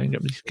 Malcolm, come in.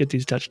 Get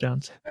these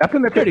touchdowns. That's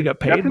an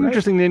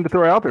interesting name to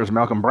throw out there is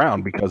Malcolm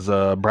Brown, because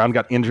Brown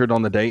got injured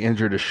on the day,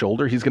 injured his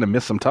shoulder. He's gonna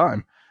miss some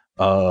time.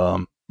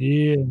 Sean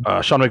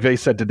McVay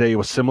said today it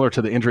was similar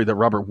to the injury that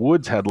Robert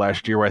Woods had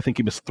last year, where I think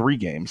he missed 3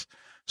 games.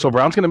 So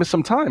Brown's gonna miss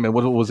some time. And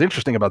what was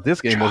interesting about this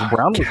game was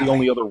Brown was the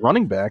only other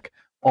running back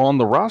on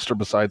the roster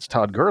besides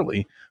Todd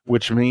Gurley,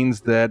 which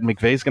means that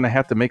McVay's going to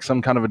have to make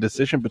some kind of a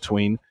decision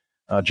between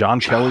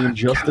John Kelly and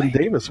Justin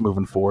Davis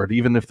moving forward,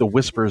 even if the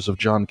whispers of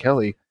John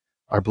Kelly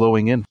are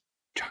blowing in.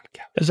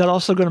 Is that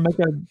also going to make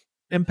an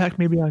impact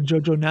maybe on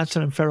JoJo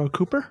Natson and Pharaoh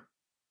Cooper?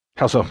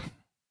 How so?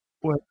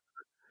 Well,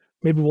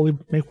 maybe we'll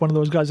make one of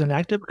those guys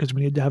inactive because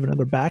we need to have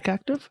another back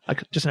active,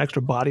 like just an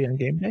extra body on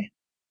game day.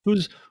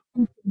 Who's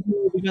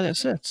the guy that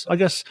sits? I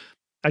guess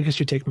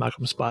you take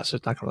Malcolm's spot, so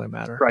it's not going to really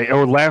matter. Right.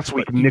 Or last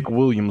week, Nick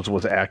Williams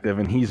was active,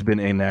 and he's been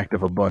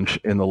inactive a bunch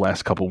in the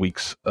last couple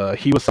weeks.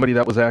 He was somebody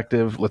that was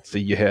active. Let's see,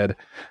 you had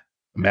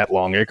Matt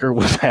Longacre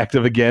was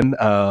active again.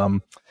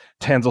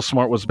 Tanzel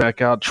Smart was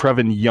back out.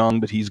 Trevin Young,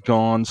 but he's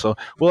gone. So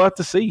we'll have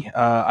to see.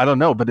 I don't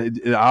know, but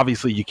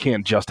obviously you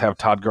can't just have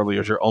Todd Gurley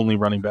as your only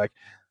running back.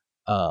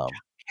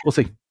 We'll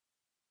see.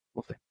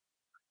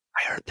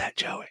 I heard that,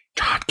 Joey.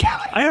 John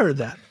Kelly. I heard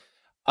that.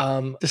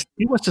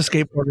 He wants a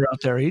skateboarder out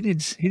there. He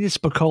needs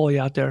Spicoli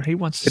out there. He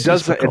wants. It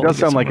does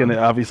sound like, and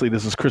obviously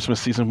this is Christmas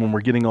season when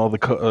we're getting all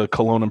the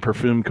cologne and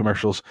perfume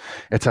commercials.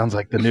 It sounds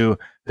like the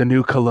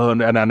new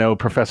cologne, and I know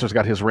Professor's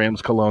got his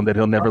Rams cologne that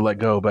he'll never let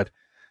go, but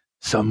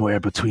somewhere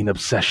between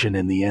obsession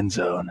and the end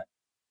zone,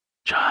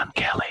 John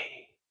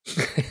Kelly.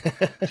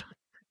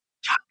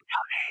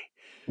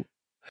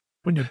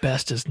 When your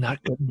best is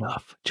not good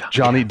enough,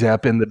 Johnny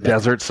Depp in the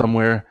desert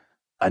somewhere.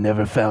 I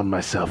never found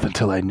myself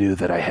until I knew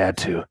that I had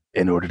to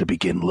in order to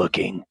begin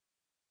looking.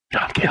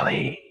 John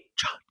Kelly.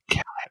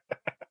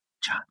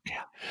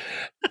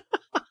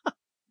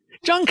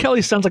 John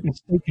Kelly sounds like a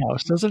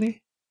steakhouse, doesn't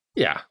he?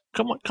 Yeah.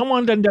 Come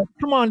on down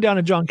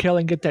to John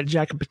Kelly and get that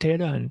jack and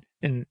potato,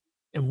 and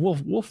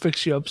we'll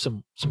fix you up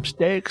some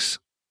steaks.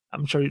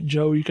 I'm sure,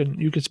 Joe, you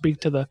can speak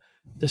to the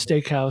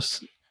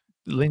steakhouse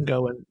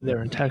lingo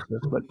there in Texas,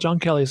 but John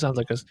Kelly sounds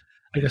like a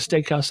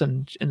steakhouse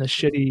in a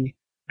shitty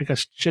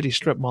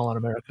strip mall in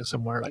America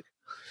somewhere. Like,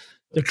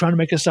 they're trying to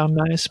make it sound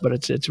nice, but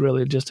it's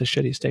really just a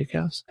shitty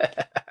steakhouse.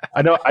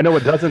 I know.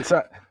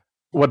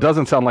 What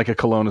doesn't sound like a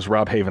cologne is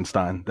Rob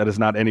Havenstein. That is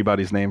not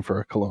anybody's name for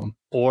a cologne.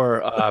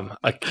 Or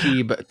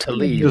Aqib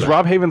Talib. Does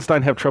Rob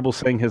Havenstein have trouble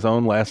saying his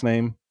own last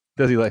name?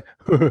 Does he like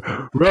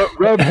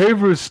Rob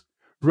Hagen?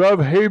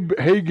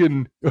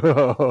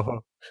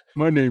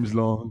 My name's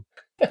long.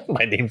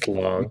 My name's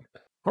long.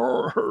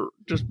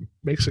 Just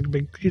makes a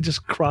big. He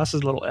just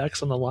crosses a little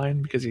X on the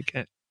line because he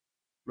can't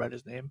write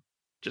his name.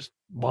 Just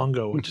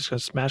Mongo, just gonna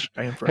smash a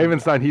guy in front.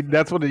 Havenstein,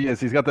 that's what he is.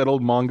 He's got that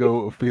old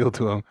Mongo feel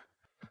to him.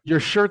 Your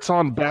shirt's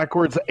on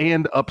backwards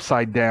and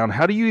upside down.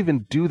 How do you even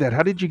do that?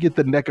 How did you get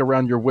the neck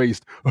around your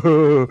waist?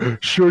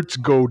 Shirts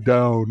go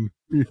down.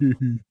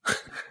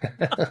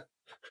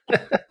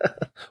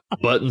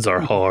 Buttons are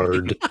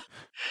hard.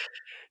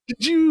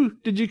 Did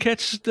you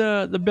catch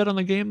the bit on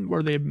the game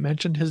where they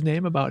mentioned his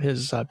name about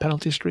his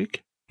penalty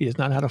streak? He has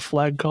not had a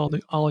flag called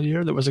all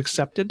year that was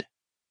accepted.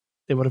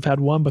 They would have had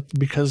one, but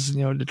because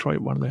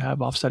Detroit wanted to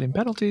have offsetting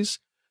penalties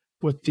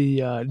with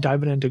the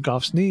diving into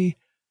Goff's knee,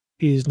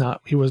 he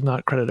was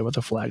not credited with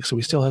a flag, so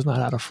he still has not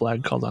had a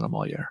flag called on him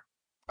all year.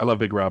 I love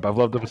Big Rob. I've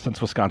loved him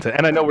since Wisconsin,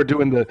 and I know we're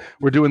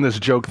doing this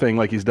joke thing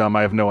like he's dumb.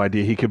 I have no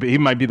idea. He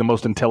might be the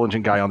most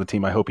intelligent guy on the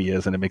team. I hope he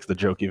is, and it makes the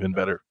joke even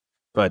better.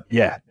 But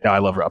yeah, I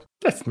love Rob.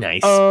 That's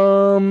nice.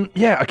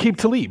 Aqib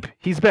Talib,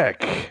 he's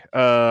back.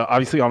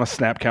 Obviously on a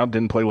snap count,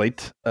 didn't play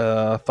late.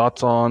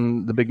 Thoughts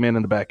on the big man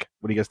in the back?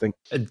 What do you guys think?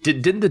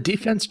 Didn't the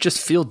defense just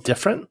feel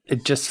different?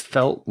 It just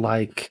felt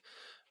like,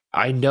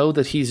 I know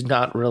that he's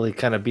not really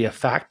going to be a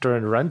factor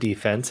in run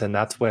defense, and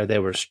that's where they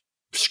were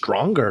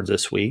stronger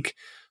this week.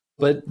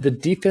 But the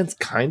defense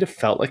kind of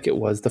felt like it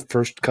was the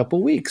first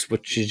couple weeks,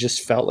 which you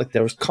just felt like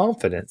there was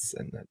confidence,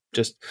 and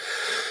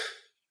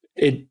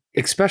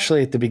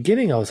especially at the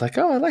beginning, I was like,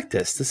 oh, I like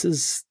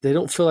this. They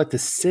don't feel like the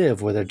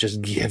sieve where they're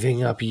just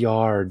giving up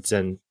yards,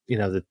 and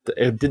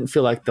it didn't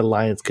feel like the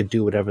Lions could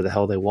do whatever the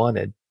hell they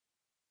wanted.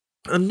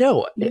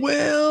 No.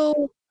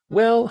 Well.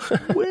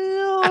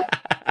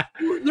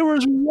 There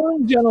was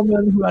one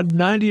gentleman who had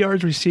 90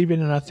 yards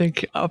receiving, and I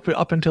think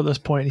up until this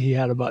point he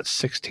had about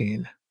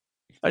 16.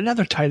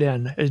 Another tight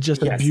end is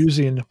just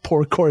abusing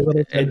poor Corey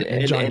Littleton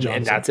and John Johnson.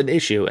 And that's an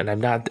issue. And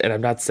I'm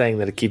not saying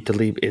that Aqib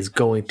Talib is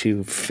going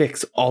to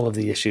fix all of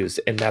the issues.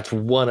 And that's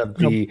one of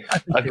the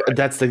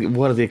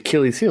one of the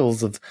Achilles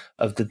heels of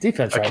the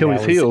defense.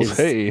 Achilles heels.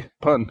 Hey,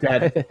 pun.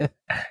 I'll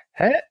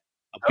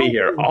be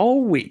here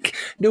all week.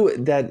 No,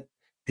 that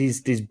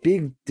these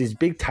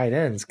big tight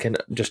ends can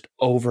just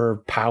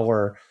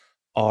overpower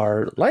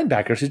our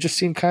linebackers who just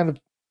seem kind of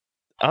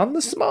on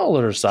the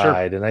smaller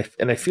side. Sure.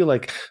 And I feel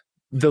like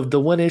the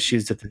one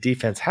issues that the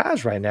defense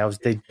has right now is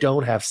they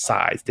don't have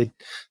size. They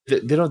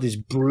don't have these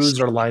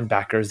bruiser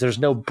linebackers. There's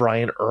no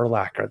Brian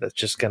Urlacher that's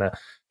just gonna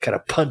kind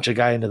of punch a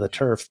guy into the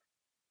turf.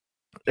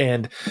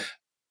 And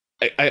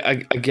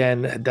I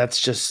again,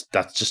 that's just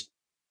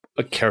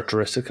a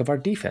characteristic of our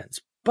defense.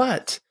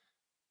 But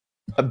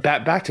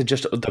back to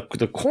just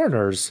the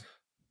corners,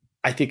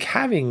 I think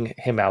having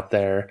him out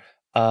there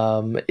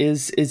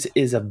is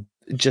a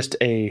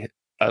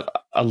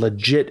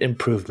legit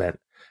improvement.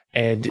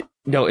 And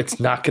no,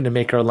 it's not going to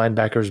make our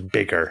linebackers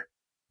bigger,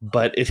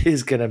 but it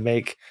is going to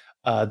make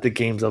the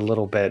games a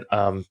little bit.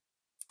 I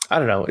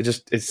don't know.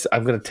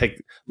 I'm going to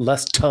take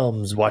less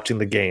Tums watching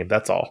the game.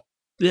 That's all.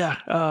 Yeah,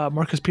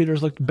 Marcus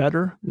Peters looked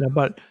better,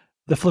 but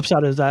the flip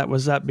side was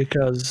that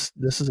because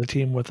this is a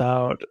team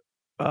without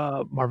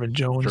Marvin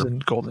Jones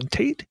and Golden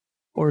Tate,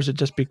 or is it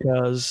just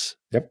because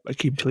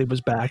Aqib Talib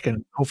was back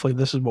and hopefully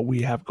this is what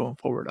we have going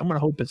forward? I'm going to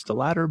hope it's the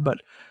latter, but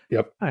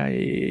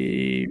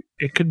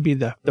it could be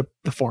the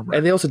former.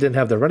 And they also didn't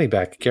have the running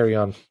back, Carry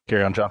on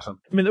Johnson.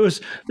 I mean,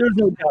 there's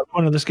no doubt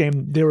going into this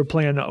game they were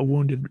playing a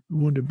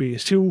wounded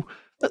beast. Who,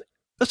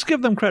 let's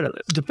give them credit.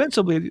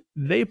 Defensively,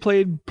 they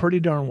played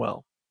pretty darn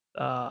well.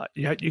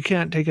 you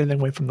can't take anything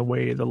away from the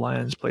way the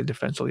Lions played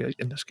defensively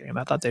in this game.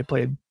 I thought they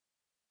played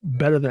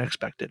better than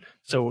expected.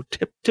 So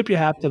tip your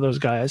hat to those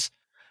guys.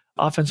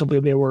 Offensively,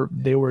 they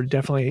were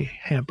definitely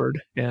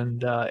hampered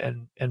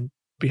and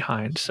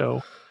behind.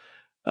 So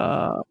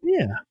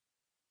yeah.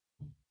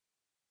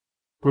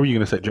 What were you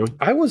going to say, Joey?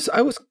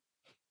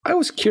 I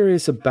was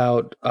curious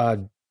about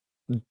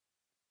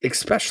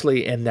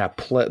especially in that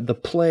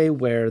play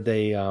where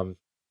they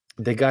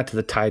got to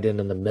the tight end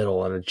in the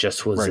middle and it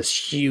just was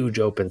this huge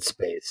open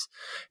space,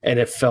 and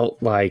it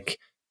felt like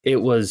it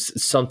was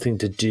something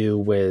to do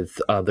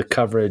with the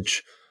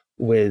coverage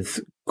with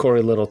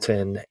Corey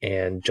Littleton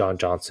and John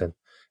Johnson.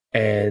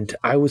 And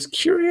I was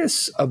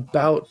curious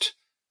about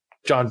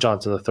John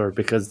Johnson III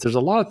because there's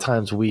a lot of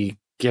times we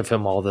give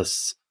him all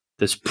this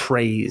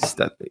praise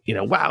that,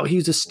 wow,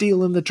 he's a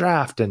steal in the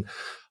draft and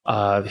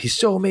he's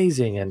so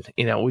amazing. And,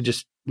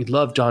 we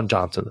love John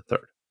Johnson III.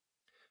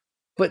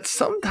 But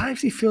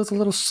sometimes he feels a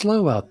little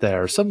slow out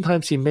there.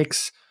 Sometimes he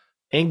makes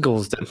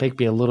angles that make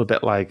me a little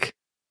bit like,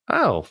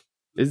 oh,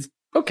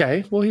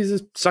 okay. Well, he's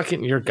a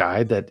second year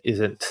guy that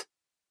isn't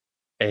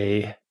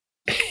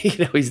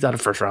he's not a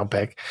first round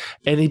pick,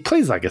 and he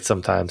plays like it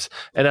sometimes.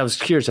 And I was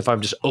curious if I'm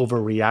just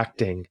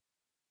overreacting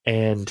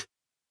and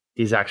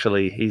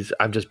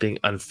I'm just being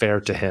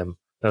unfair to him.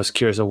 And I was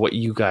curious of what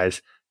you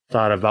guys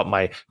thought about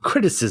my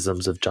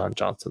criticisms of John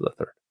Johnson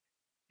III.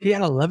 He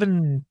had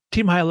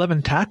team high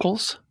 11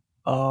 tackles.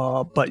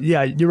 But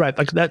yeah, you're right.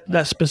 Like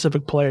that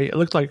specific play, it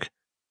looked like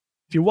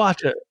if you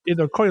watch it,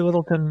 either Corey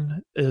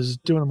Littleton is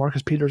doing a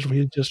Marcus Peters where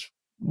he's just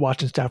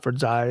watching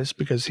Stafford's eyes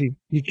because he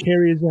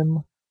carries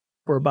him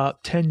for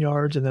about 10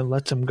 yards and then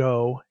lets him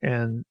go,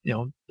 and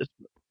it's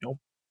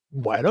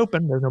wide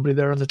open. There's nobody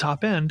there on the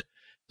top end,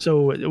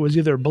 so it was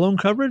either blown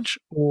coverage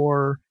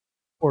or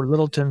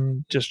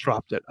Littleton just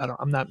dropped it.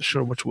 I'm not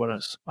sure which one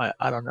is.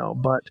 I don't know,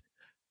 but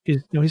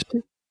he's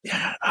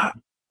yeah. I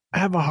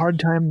have a hard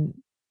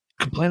time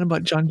complaining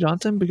about John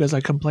Johnson because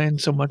I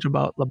complained so much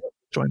about LeBron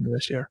Joyner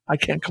this year. I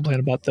can't complain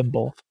about them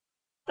both.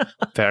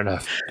 Fair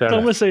enough. I'm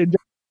gonna say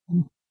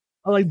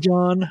I like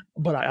John,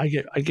 but I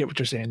get what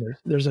you're saying.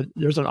 There's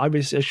an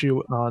obvious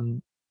issue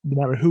on no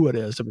matter who it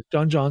is. If it's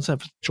John Johnson,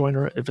 if it's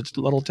Joyner, if it's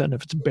Littleton,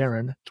 if it's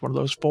Barron, it's one of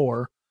those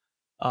four,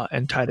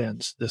 and tight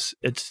ends.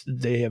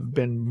 They have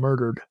been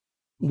murdered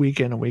week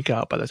in and week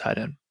out by the tight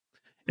end,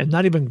 and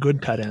not even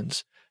good tight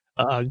ends.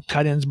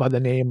 Tight ends by the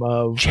name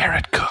of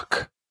Jared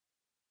Cook,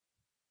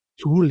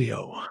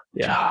 Julio,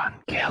 John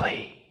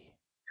Kelly.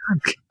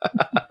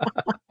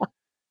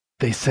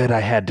 They said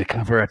I had to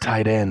cover a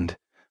tight end,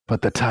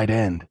 but the tight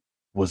end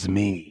was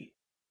me,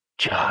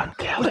 John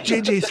Kelly. What's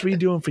JJ3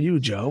 doing for you,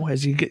 Joe?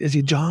 Is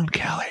he John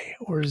Kelly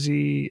or is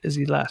he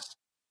less?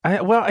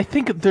 I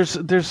think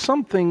there's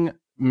something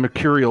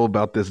mercurial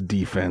about this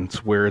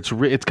defense where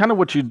it's kind of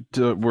what you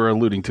were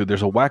alluding to.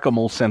 There's a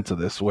whack-a-mole sense of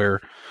this where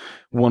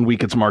 1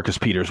 week it's Marcus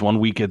Peters, 1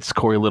 week it's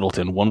Corey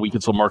Littleton, 1 week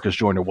it's LaMarcus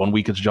Joyner, 1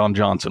 week it's John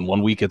Johnson,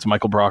 1 week it's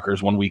Michael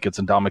Brockers, 1 week it's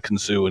Ndamukong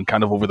Suh, and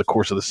kind of over the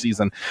course of the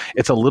season,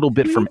 it's a little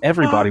bit from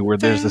everybody where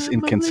there's this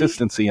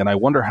inconsistency, and I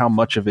wonder how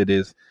much of it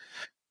is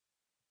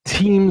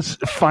teams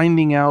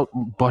finding out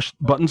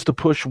buttons to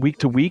push week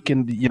to week,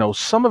 and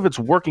some of it's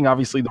working.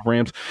 Obviously, the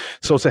Rams,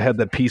 Sosa had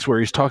that piece where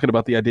he's talking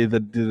about the idea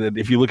that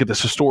if you look at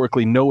this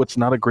historically, no, it's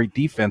not a great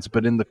defense,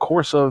 but in the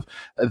course of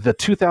the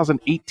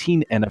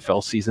 2018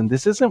 NFL season,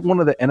 this isn't one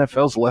of the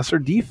NFL's lesser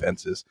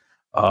defenses,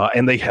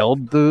 and they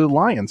held the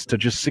Lions to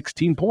just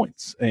 16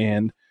 points,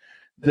 and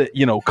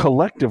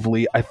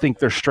collectively, I think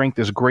their strength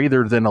is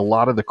greater than a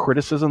lot of the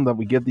criticism that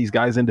we give these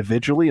guys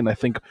individually. And I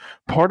think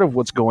part of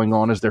what's going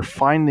on is they're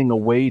finding a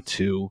way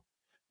to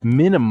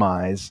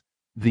minimize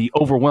the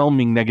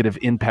overwhelming negative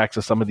impacts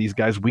of some of these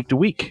guys week to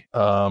week.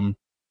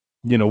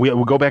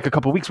 We'll go back a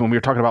couple of weeks when we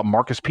were talking about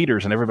Marcus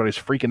Peters and everybody's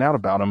freaking out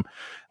about him.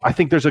 I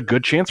think there's a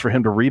good chance for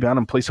him to rebound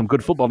and play some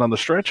good football down the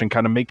stretch and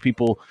kind of make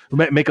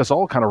us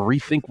all kind of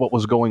rethink what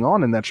was going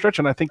on in that stretch.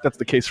 And I think that's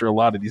the case for a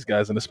lot of these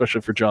guys, and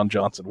especially for John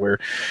Johnson, where,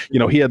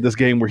 he had this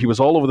game where he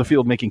was all over the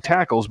field making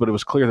tackles, but it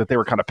was clear that they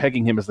were kind of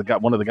pegging him as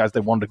one of the guys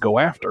they wanted to go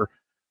after.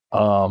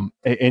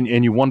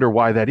 And you wonder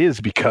why that is,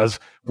 because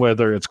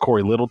whether it's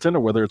Corey Littleton or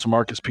whether it's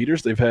Marcus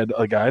Peters, they've had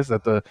guys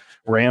that the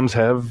Rams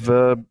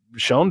have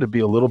shown to be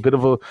a little bit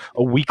of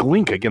a weak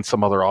link against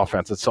some other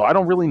offenses. So I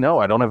don't really know.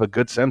 I don't have a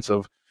good sense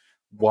of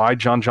why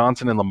John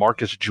Johnson and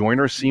LaMarcus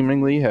Joyner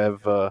seemingly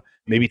have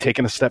maybe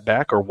taken a step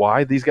back, or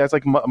why these guys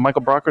like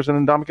Michael Brockers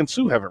and Ndamukong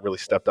Suh haven't really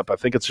stepped up. I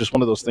think it's just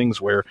one of those things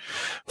where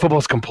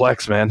football's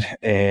complex, man.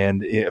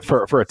 And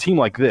for a team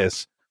like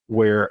this,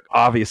 where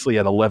obviously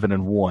at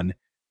 11-1,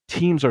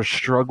 teams are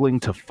struggling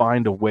to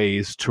find a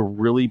ways to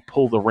really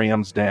pull the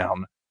Rams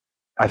down.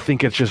 I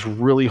think it's just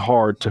really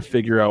hard to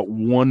figure out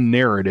one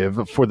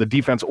narrative for the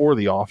defense or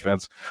the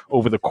offense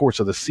over the course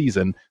of the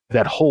season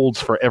that holds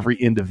for every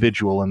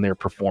individual in their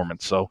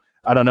performance. So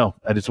I don't know.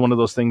 It's one of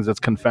those things that's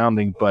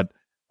confounding, but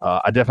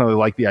I definitely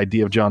like the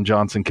idea of John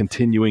Johnson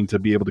continuing to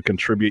be able to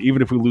contribute.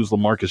 Even if we lose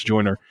LaMarcus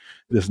Joyner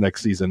this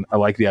next season, I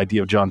like the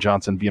idea of John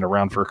Johnson being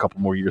around for a couple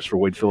more years for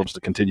Wade Phillips to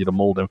continue to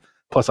mold him.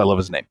 Plus, I love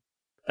his name.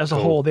 as a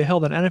whole. They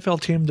held an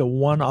NFL team to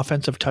 1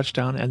 offensive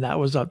touchdown, and that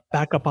was a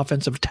backup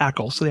offensive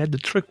tackle. So they had to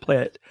trick play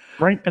it,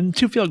 Right. and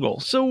 2 field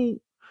goals. So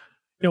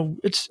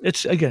it's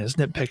again, it's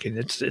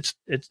nitpicking.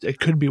 It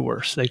could be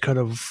worse. They could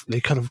have.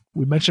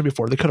 We mentioned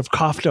before, they could have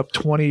coughed up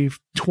 20,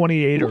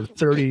 28 or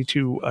 30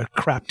 to a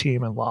crap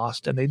team and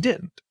lost, and they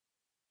didn't.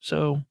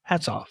 So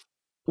hats off.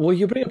 Well,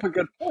 you bring up a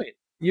good point.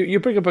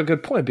 You bring up a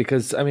good point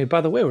because, I mean,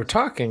 by the way we're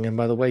talking and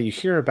by the way you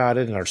hear about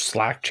it in our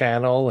Slack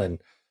channel and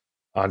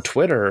on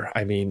Twitter,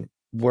 I mean,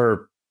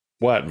 we're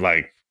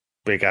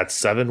we got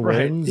 7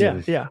 wins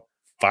and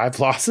 5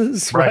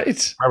 losses,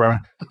 right? Right.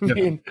 I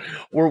mean,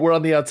 we're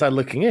on the outside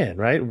looking in,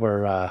 right?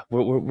 We're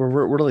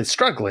really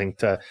struggling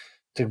to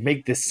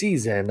make this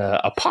season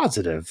a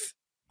positive,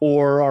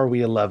 or are we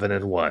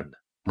 11-1?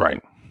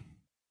 Right.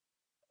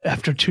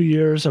 After 2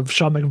 years of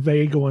Sean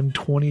McVay going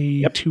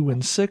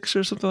 22-6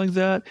 or something like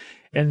that,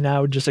 and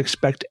now just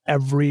expect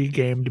every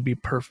game to be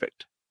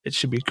perfect. It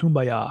should be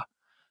kumbaya.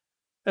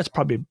 That's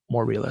probably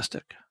more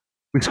realistic.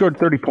 We scored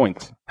 30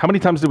 points. How many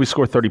times did we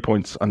score 30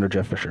 points under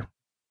Jeff Fisher?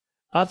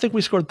 I think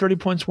we scored 30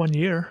 points one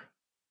year.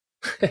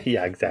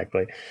 Yeah,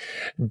 exactly.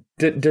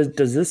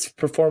 Does this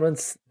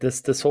performance,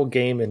 this whole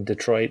game in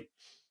Detroit,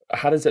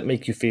 how does it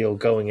make you feel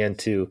going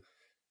into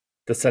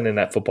the Sunday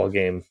Night Football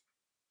game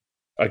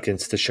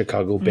against the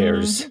Chicago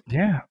Bears?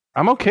 Yeah,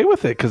 I'm okay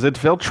with it because it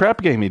felt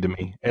trap gamey to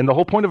me. And the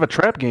whole point of a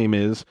trap game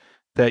is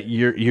that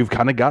you've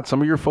kind of got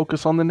some of your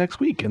focus on the next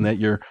week, and that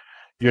you're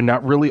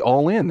not really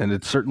all in. And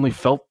it certainly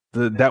felt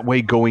that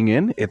way going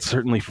in. It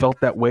certainly felt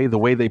that way the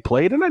way they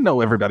played. And I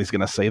know everybody's going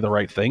to say the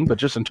right thing, but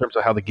just in terms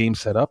of how the game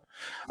set up,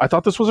 I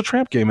thought this was a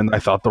trap game, and I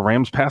thought the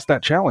Rams passed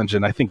that challenge.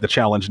 And I think the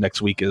challenge next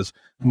week is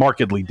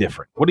markedly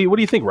different. What do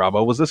you think,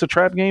 Robbo? Was this a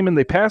trap game and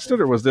they passed it,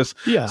 or was this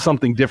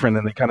something different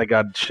and they kind of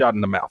got shot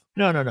in the mouth?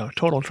 No.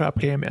 Total trap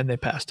game, and they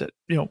passed it.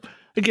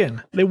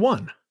 Again, they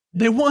won.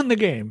 They won the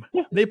game.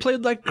 Yeah. They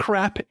played like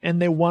crap,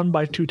 and they won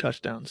by 2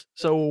 touchdowns.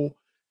 So,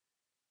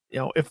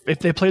 if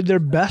they played their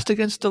best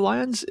against the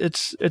Lions,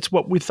 it's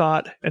what we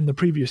thought in the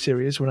preview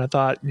series when I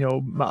thought,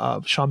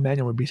 Sean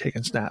Mannion would be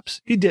taking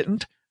snaps. He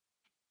didn't.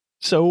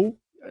 So,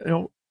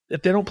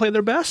 if they don't play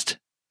their best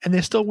and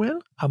they still win,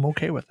 I'm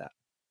okay with that.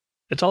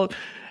 It's all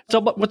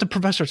about what the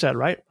professor said,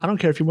 right? I don't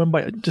care if you win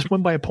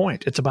by a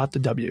point. It's about the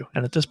W.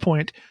 And at this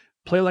point,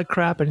 play like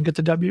crap and get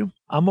the W.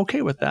 I'm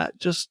okay with that.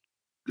 Just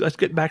let's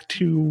get back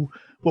to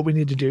what we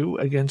need to do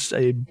against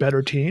a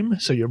better team.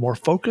 So you're more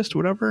focused,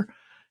 whatever.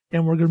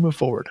 And we're going to move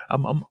forward.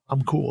 I'm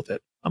cool with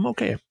it. I'm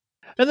okay.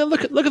 And then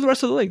look at the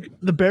rest of the league.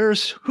 The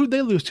Bears, who'd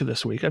they lose to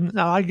this week?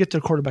 Now I get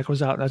their quarterback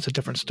was out, and that's a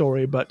different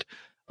story. But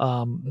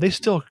they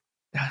still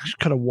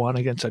could have won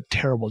against a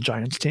terrible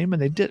Giants team,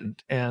 and they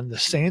didn't. And the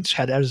Saints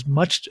had as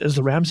much as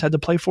the Rams had to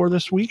play for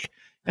this week,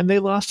 and they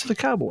lost to the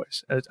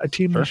Cowboys, a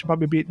team they should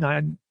probably beat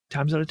 9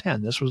 times out of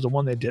 10. This was the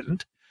one they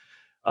didn't.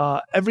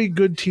 Every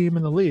good team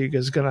in the league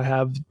is going to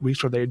have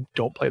weeks where they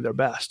don't play their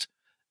best.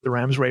 The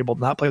Rams were able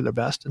to not play their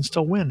best and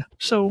still win.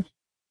 So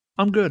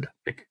I'm good.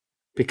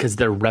 Because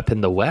they're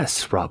repping the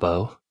West,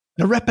 Robbo.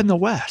 They're repping the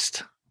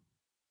West.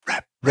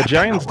 The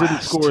Giants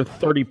didn't score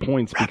 30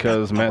 points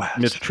because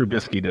Mitch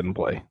Trubisky didn't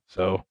play.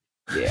 So,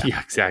 yeah,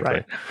 exactly.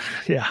 Right.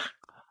 Yeah.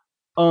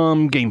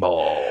 Game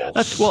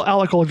balls.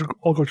 Alec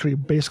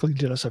Ogletree basically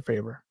did us a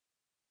favor.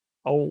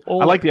 I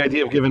like the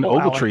idea of giving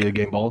Ogletree a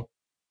game ball.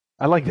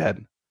 I like that.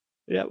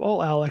 Yeah,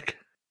 Alec.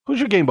 Who's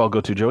your game ball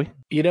go to, Joey?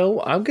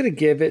 I'm going to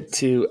give it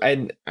to,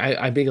 and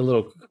I'm being a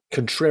little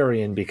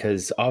contrarian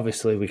because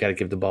obviously we got to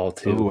give the ball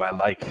to. Ooh, I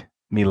like it.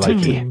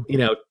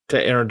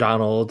 To Aaron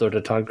Donald or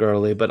to Todd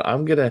Gurley, but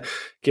I'm going to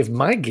give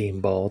my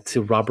game ball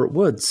to Robert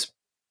Woods.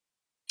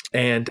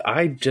 And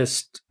I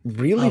just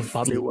really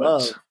Bobby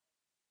Woods.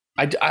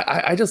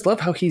 I just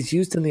love how he's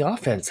used in the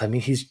offense. I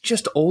mean, he's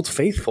just old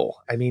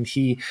faithful. I mean,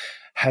 he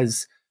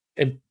has.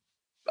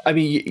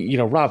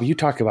 Rob, you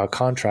talk about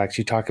contracts.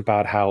 You talk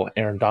about how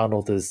Aaron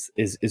Donald is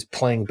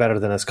playing better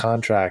than his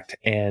contract,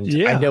 and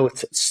I know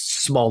it's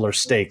smaller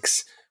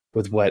stakes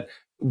with what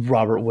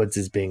Robert Woods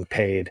is being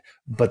paid,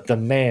 but the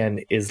man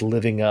is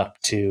living up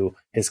to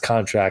his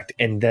contract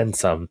and then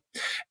some.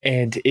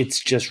 And it's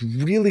just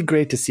really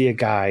great to see a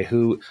guy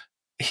who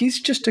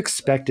he's just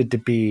expected to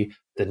be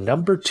the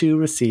number 2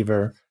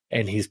 receiver,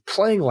 and he's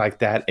playing like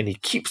that, and he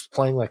keeps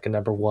playing like a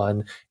number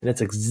 1, and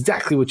it's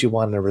exactly what you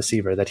want in a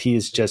receiver, that he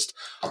is just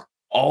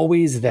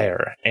always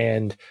there.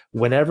 And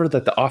whenever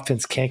that the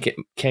offense can't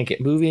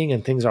get moving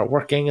and things aren't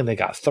working and they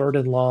got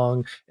 3rd and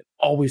long, it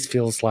always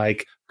feels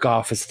like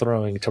Goff is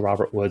throwing to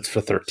Robert Woods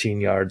for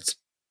 13 yards.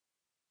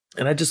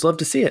 And I just love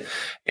to see it.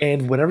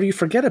 And whenever you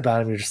forget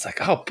about him, you're just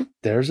like, oh,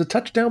 there's a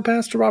touchdown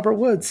pass to Robert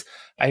Woods.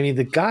 I mean,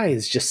 the guy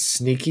is just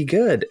sneaky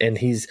good, and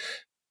he's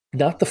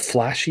not the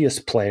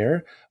flashiest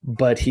player,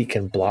 but he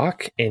can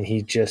block, and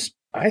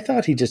I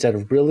thought he just had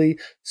a really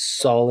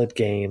solid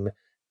game,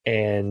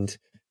 and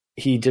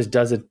he just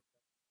does it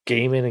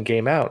game in and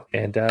game out,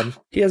 and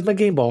he has my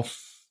game ball.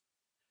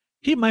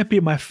 He might be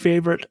my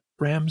favorite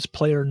Rams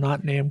player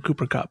not named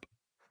Cooper Kupp.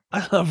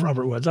 I love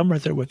Robert Woods. I'm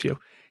right there with you.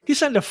 He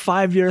signed a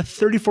 5-year,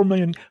 $34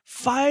 million,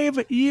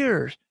 5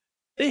 years.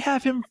 they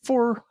have him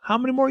for how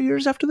many more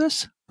years after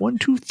this? 1,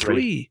 2,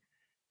 3.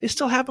 They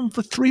still have him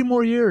for 3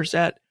 more years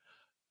at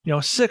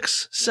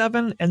 6,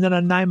 7, and then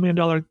a $9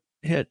 million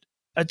hit.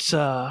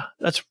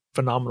 That's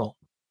phenomenal.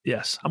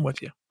 Yes, I'm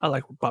with you. I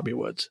like Bobby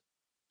Woods.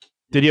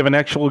 Did you have an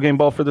actual game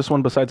ball for this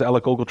one besides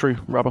Alec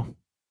Ogletree, Robbo?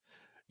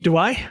 Do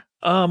I?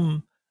 I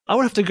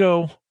would have to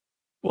go.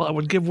 Well, I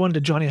would give one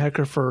to Johnny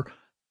Hecker for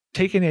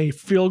taking a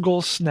field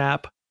goal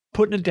snap,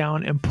 putting it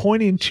down, and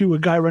pointing to a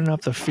guy running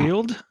off the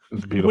field,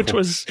 which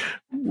was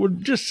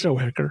just so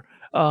Hecker.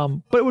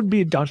 But it would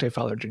be Dante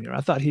Fowler Jr.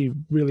 I thought he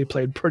really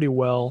played pretty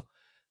well.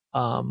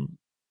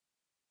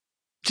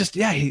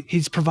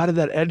 He's provided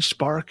that edge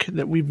spark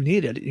that we've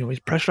needed. He's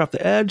pressure off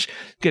the edge,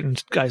 getting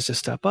guys to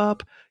step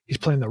up. He's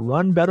playing the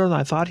run better than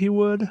I thought he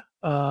would.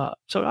 So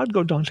I'd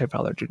go Dante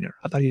Fowler Jr.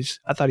 I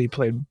thought he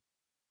played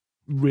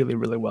really,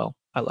 really well.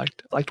 I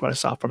liked what I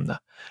saw from the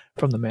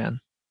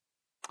man.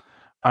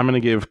 I'm going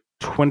to give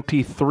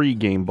 23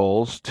 game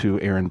balls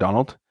to Aaron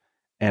Donald,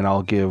 and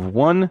I'll give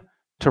one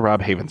to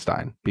Rob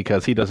Havenstein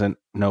because he doesn't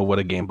know what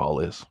a game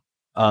ball is.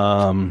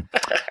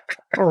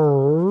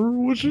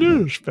 What's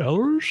this,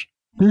 fellas?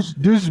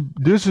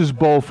 This is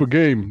ball for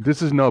game.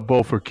 This is not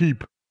ball for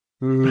keep.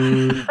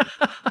 Game.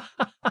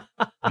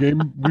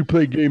 We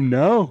play game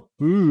now.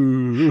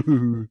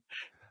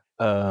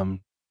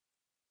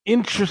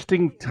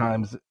 Interesting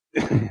times.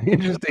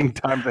 Interesting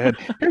times ahead.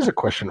 Here's a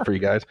question for you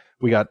guys.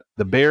 We got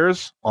the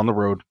Bears on the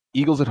road,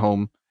 Eagles at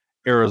home,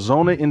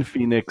 Arizona in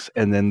Phoenix,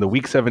 and then the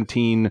Week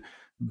 17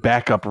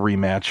 backup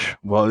rematch.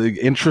 Well,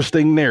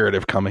 interesting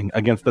narrative coming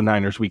against the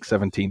Niners Week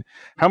 17.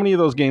 How many of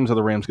those games are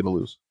the Rams going to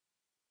lose?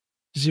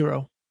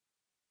 0.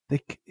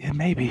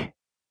 Maybe.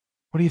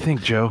 What do you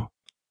think, Joe?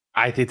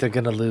 I think they're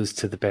going to lose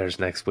to the Bears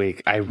next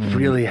week. I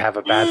really have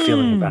a bad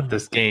feeling about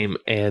this game,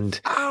 and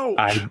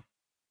Ouch.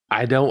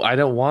 I don't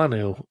want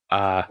to.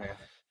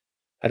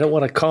 I don't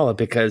want to call it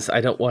because I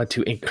don't want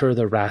to incur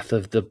the wrath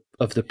of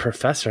the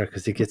professor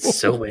because he gets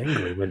so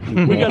angry when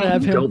people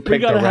don't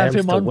pick the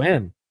Rams to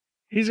win.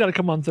 He's got to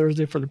come on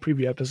Thursday for the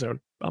preview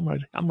episode. I'm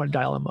gonna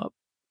dial him up.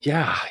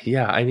 Yeah.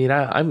 I mean,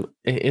 I'm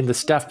in the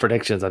Steph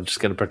predictions. I'm just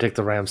going to predict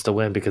the Rams to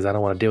win because I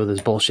don't want to deal with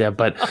this bullshit.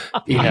 But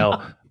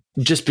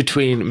just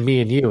between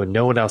me and you and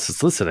no one else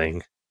is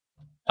listening,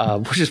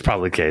 which is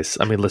probably the case.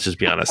 I mean, let's just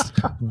be honest.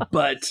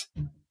 But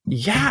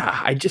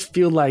yeah, I just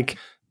feel like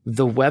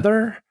the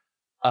weather,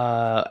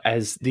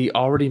 as the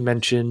already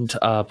mentioned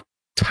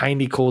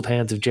tiny cold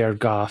hands of Jared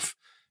Goff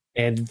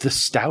and the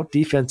stout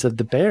defense of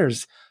the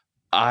Bears,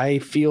 I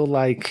feel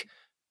like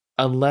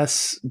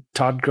unless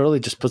Todd Gurley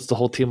just puts the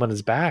whole team on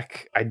his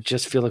back, I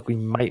just feel like we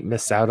might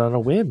miss out on a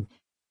win.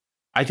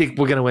 I think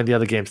we're going to win the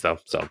other games, though.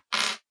 So,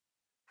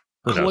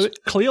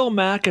 Khalil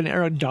Mack and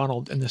Aaron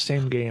Donald in the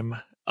same game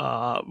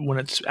when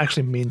it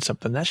actually means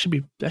something. That should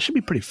be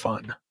pretty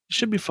fun. It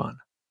should be fun.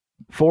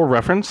 For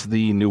reference,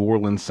 the New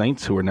Orleans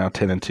Saints, who are now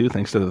 10-2,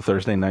 thanks to the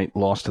Thursday night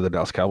loss to the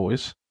Dallas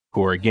Cowboys,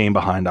 who are a game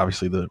behind,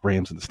 obviously, the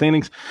Rams in the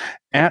standings,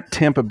 at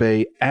Tampa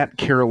Bay, at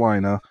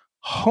Carolina,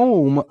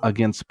 home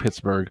against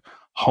Pittsburgh,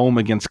 home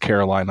against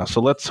Carolina.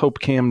 So let's hope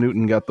Cam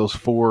Newton got those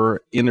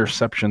 4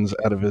 interceptions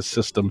out of his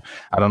system.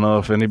 I don't know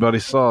if anybody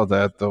saw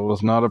that. That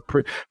was not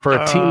for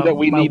a team that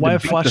we need to beat. My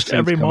wife watched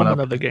every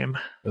moment of the game.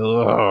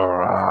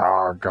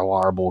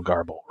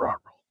 Garble.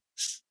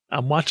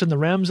 I'm watching the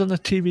Rams on the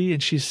TV,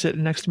 and she's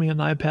sitting next to me on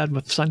the iPad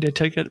with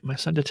my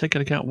Sunday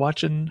ticket account,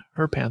 watching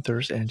her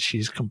Panthers, and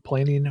she's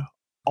complaining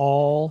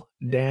all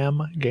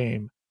damn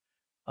game.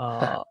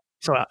 So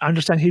I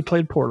understand he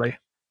played poorly.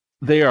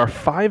 They are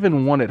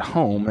 5-1 at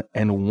home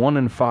and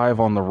 1-5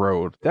 on the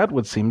road. That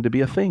would seem to be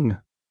a thing.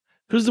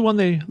 Who's the one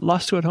they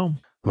lost to at home?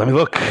 Let me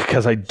look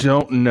because I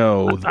don't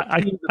know.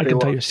 I can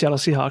tell you, Seattle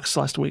Seahawks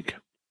last week.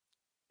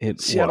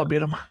 Seattle beat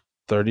them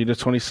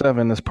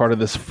 30-27 as part of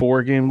this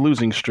 4-game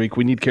losing streak.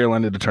 We need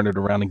Carolina to turn it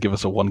around and give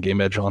us a 1-game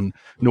edge on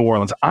New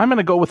Orleans. I'm going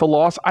to go with a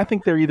loss. I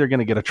think they're either going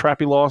to get a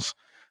trappy loss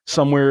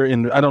somewhere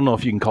in. I don't know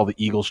if you can call the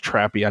Eagles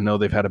trappy. I know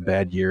they've had a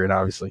bad year and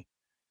obviously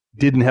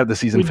didn't have the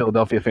season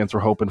Philadelphia fans were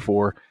hoping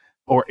for.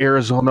 Or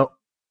Arizona,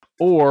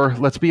 or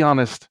let's be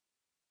honest,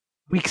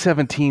 Week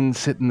 17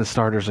 sitting the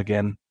starters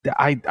again.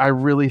 I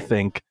really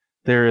think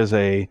there is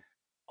a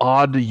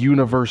odd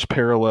universe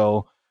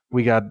parallel.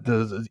 We got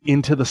the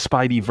Into the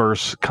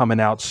Spidey-verse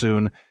coming out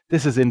soon.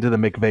 This is Into the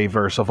McVay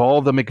verse. Of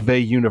all the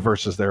McVay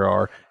universes there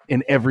are,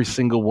 in every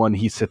single one,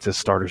 he sits his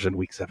starters in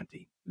Week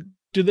 17.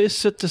 Do they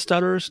sit the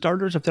starters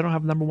if they don't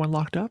have number 1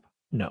 locked up?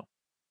 No.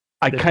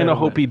 I kind of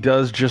hope he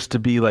does just to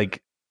be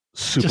like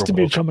Super just to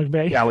Bowl, be Sean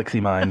McVay. Galaxy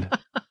mind.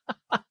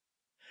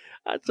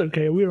 That's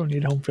okay. We don't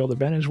need home field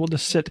advantage. We'll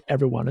just sit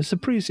everyone. It's the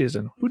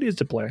preseason. Who needs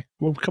to play?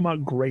 We'll come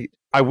out great.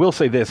 I will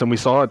say this, and we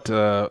saw it.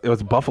 It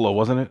was Buffalo,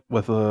 wasn't it,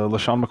 with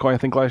LaShawn McCoy, I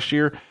think, last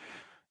year.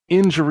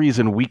 Injuries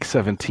in Week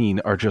 17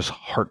 are just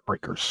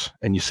heartbreakers,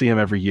 and you see them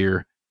every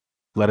year.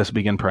 Let us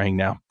begin praying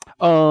now.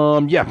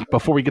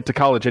 Before we get to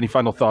college, any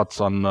final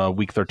thoughts on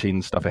Week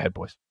 13 stuff ahead,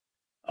 boys?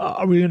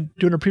 Are we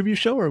doing a preview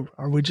show, or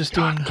are we just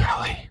doing?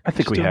 Kelly, I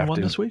think we have one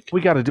to this week.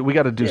 We got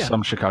to do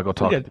some Chicago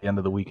talk at the end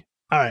of the week.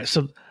 All right,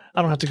 so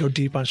I don't have to go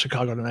deep on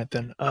Chicago tonight.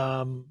 Then,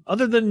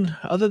 other than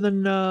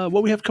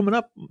what we have coming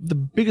up, the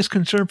biggest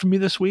concern for me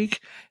this week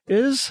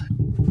is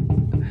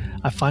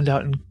I find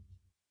out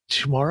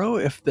tomorrow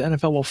if the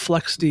NFL will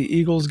flex the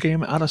Eagles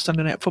game out of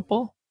Sunday Night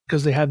Football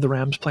because they have the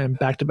Rams playing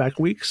back-to-back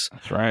weeks.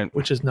 That's right.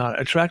 Which is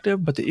not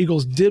attractive. But the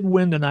Eagles did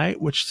win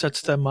tonight, which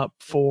sets them up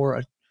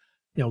for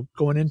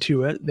going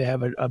into it. They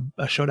have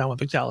a showdown with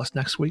the Dallas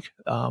next week.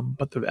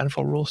 But the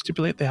NFL rules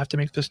stipulate they have to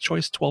make this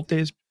choice 12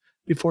 days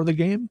before the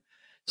game.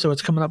 So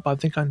it's coming up, I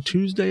think, on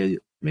Tuesday,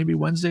 maybe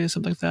Wednesday,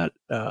 something like that,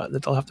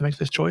 that they'll have to make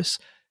this choice.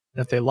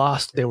 And if they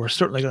lost, they were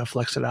certainly going to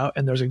flex it out.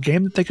 And there's a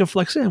game that they could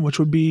flex in, which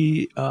would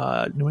be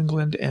New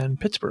England and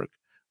Pittsburgh,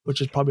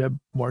 which is probably a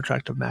more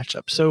attractive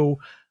matchup. So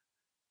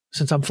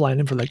since I'm flying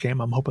in for that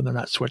game, I'm hoping they're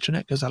not switching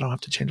it because I don't have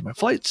to change my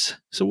flights.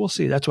 So we'll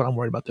see. That's what I'm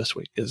worried about this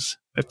week is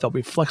if they'll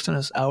be flexing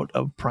us out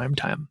of prime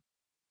time.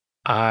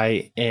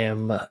 I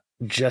am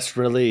just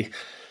really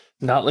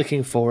not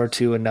looking forward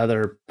to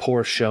another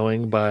poor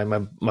showing by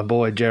my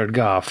boy Jared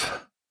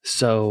Goff.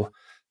 So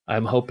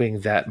I'm hoping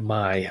that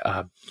my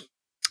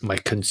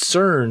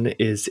concern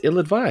is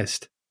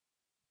ill-advised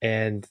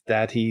and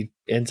that he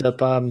ends up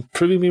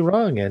proving me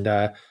wrong.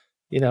 And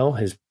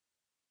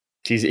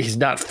he's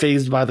not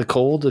fazed by the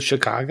cold of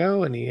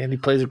Chicago, and he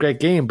plays a great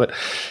game. But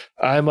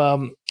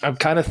I'm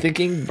kind of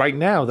thinking right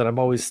now that I'm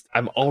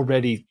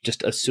already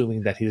just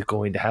assuming that he's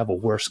going to have a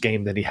worse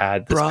game than he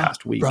had this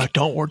past week.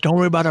 Don't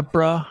worry about it,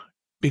 bruh.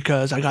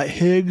 Because I got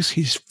Higgs,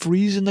 he's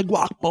freezing the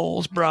guac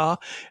balls, bruh,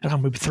 and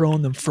I'm gonna be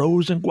throwing them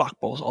frozen guac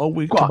balls all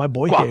week to my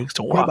boy Higgs.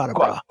 Don't worry about it,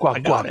 bruh. I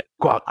got it.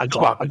 I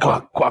got it.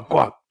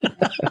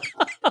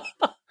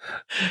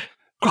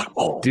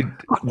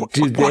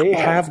 Do they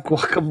have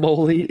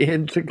guacamole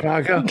in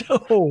Chicago?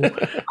 No.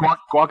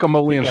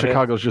 Guacamole in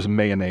Chicago is just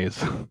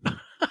mayonnaise.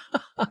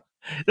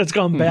 That's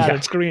gone bad.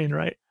 It's green,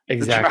 right?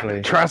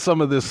 Exactly. Try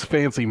some of this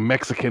fancy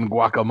Mexican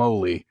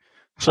guacamole.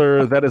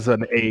 Sir, that is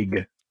an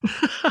egg.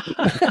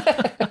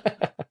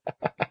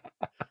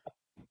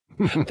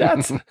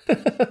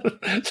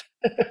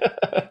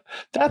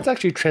 That's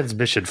actually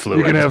transmission fluid.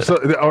 You can have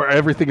or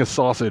everything is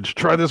sausage.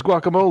 Try this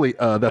guacamole.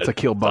 That's a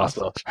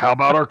kielbasa. How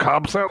about our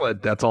Cobb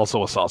salad? That's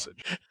also a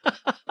sausage.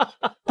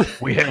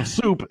 We have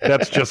soup.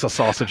 That's just a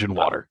sausage and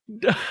water.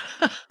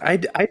 I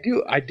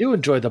do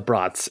enjoy the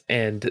brats,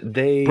 and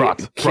they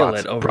kill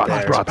it over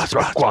there.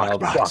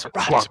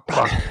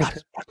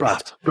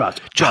 Brats.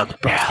 John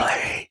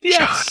Kelly.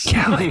 Yes.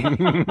 Kelly.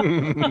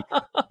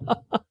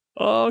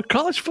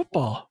 College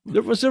football.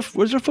 Was there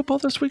football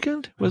this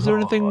weekend? Was there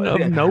anything of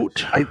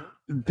note?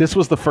 This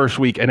was the first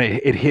week, and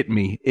it hit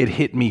me. It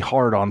hit me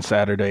hard on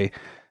Saturday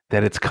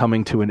that it's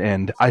coming to an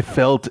end. I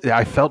felt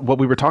what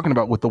we were talking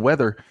about with the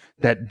weather.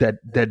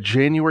 That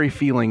January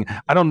feeling.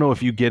 I don't know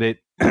if you get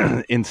it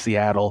in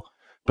Seattle,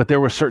 but there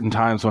were certain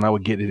times when I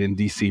would get it in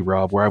DC,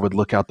 Rob, where I would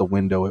look out the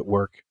window at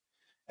work,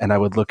 and I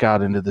would look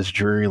out into this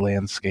dreary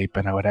landscape,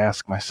 and I would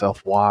ask myself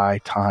why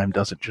time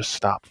doesn't just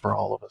stop for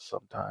all of us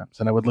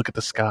sometimes. And I would look at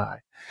the sky,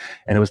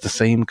 and it was the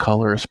same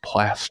color as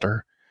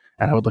plaster.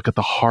 And I would look at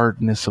the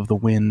hardness of the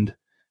wind,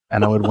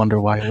 and I would wonder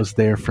why it was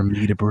there for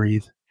me to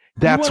breathe.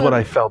 That's what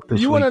I felt this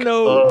week. You want to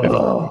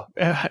know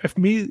if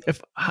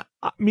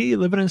me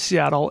living in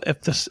Seattle,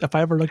 if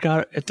I ever look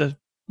out at the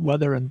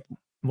weather and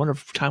wonder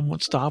if time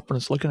won't stop when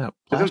it's looking at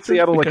plaster? Isn't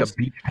Seattle like a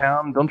beach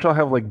town? Don't y'all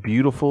have like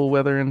beautiful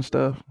weather and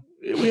stuff?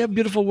 We have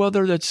beautiful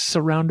weather that's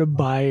surrounded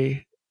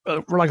by,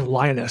 we're like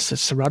Linus.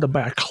 It's surrounded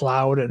by a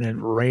cloud and it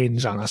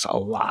rains on us a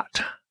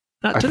lot.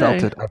 Not today. I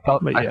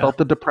felt it. I felt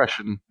the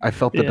depression. I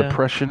felt the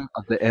depression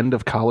of the end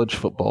of college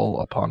football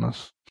upon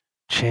us.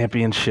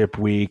 Championship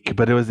week,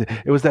 but it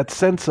was that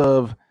sense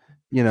of,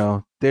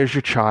 there's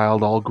your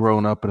child all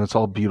grown up and it's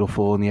all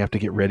beautiful and you have to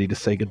get ready to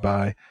say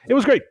goodbye. It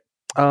was great.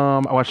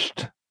 I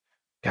watched.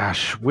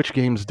 Gosh, which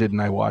games didn't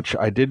I watch?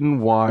 I didn't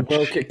watch.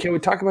 Well, can we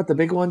talk about the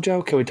big one,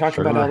 Joe? Can we talk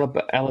about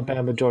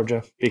Alabama,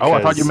 Georgia? Oh,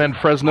 I thought you meant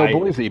Fresno,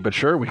 Boise, but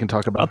sure, we can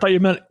talk about. I thought you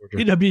meant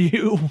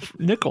EWU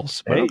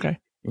Nichols. But okay.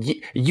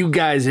 You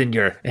guys in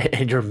your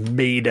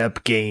made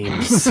up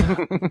games,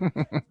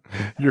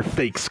 your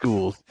fake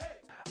schools.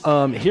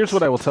 Here's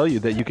what I will tell you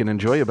that you can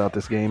enjoy about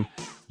this game.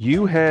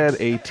 You had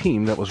a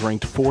team that was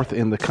ranked 4th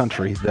in the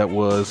country that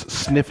was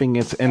sniffing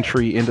its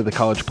entry into the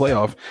college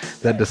playoff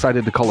that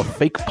decided to call a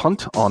fake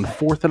punt on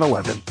 4th and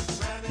 11.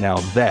 Now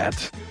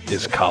that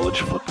is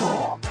college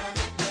football.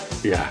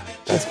 Yeah,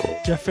 that's cool.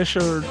 Jeff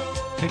Fisher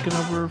taking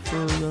over for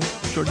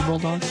the Georgia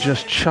Bulldogs?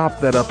 Just chop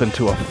that up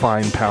into a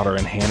fine powder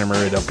and hammer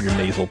it up your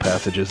nasal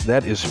passages.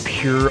 That is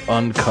pure,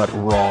 uncut,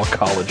 raw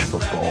college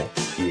football.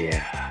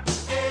 Yeah.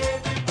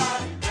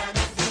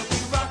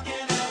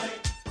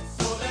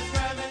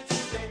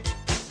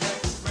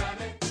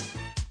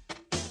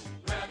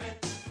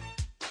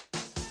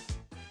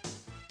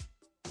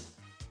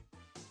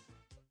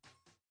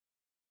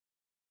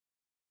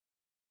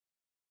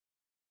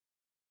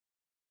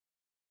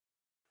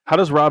 How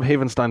does Rob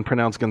Havenstein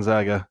pronounce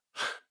Gonzaga?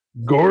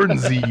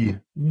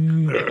 Gornsey.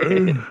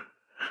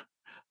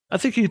 I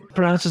think he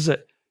pronounces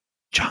it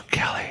John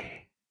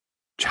Kelly.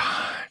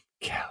 John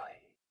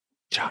Kelly.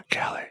 John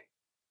Kelly.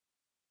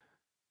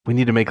 We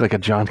need to make like a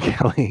John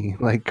Kelly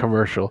like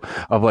commercial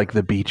of like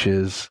the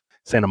beaches,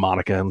 Santa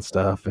Monica and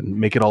stuff, and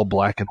make it all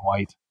black and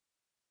white.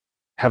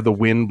 Have the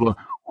wind blow.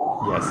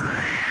 Yes.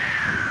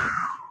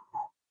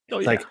 Oh,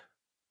 yeah. Like,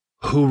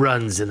 who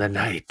runs in the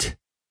night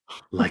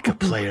like a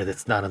player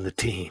that's not on the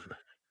team?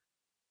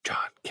 John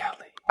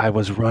Kelly. I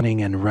was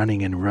running and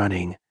running and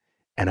running,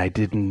 and I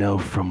didn't know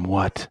from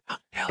what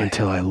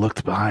until I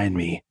looked behind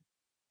me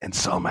and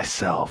saw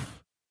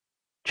myself.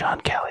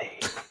 John Kelly.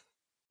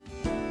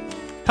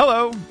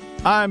 Hello,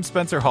 I'm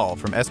Spencer Hall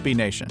from SB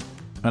Nation,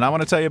 and I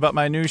want to tell you about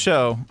my new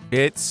show,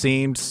 It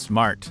Seemed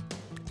Smart.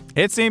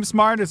 It Seemed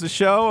Smart is a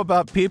show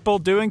about people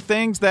doing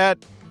things that,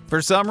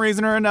 for some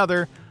reason or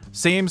another,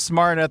 seem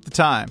smart at the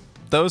time.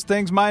 Those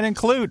things might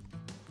include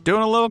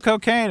doing a little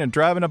cocaine and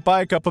driving a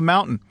bike up a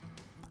mountain.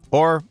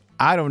 Or,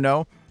 I don't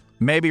know,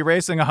 maybe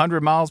racing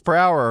 100 miles per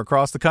hour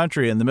across the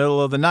country in the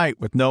middle of the night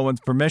with no one's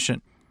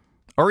permission.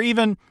 Or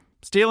even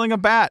stealing a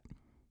bat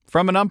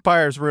from an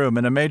umpire's room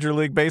in a Major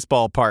League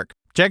Baseball park.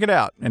 Check it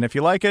out, and if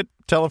you like it,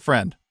 tell a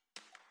friend.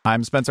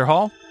 I'm Spencer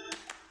Hall.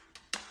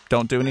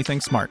 Don't do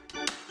anything smart.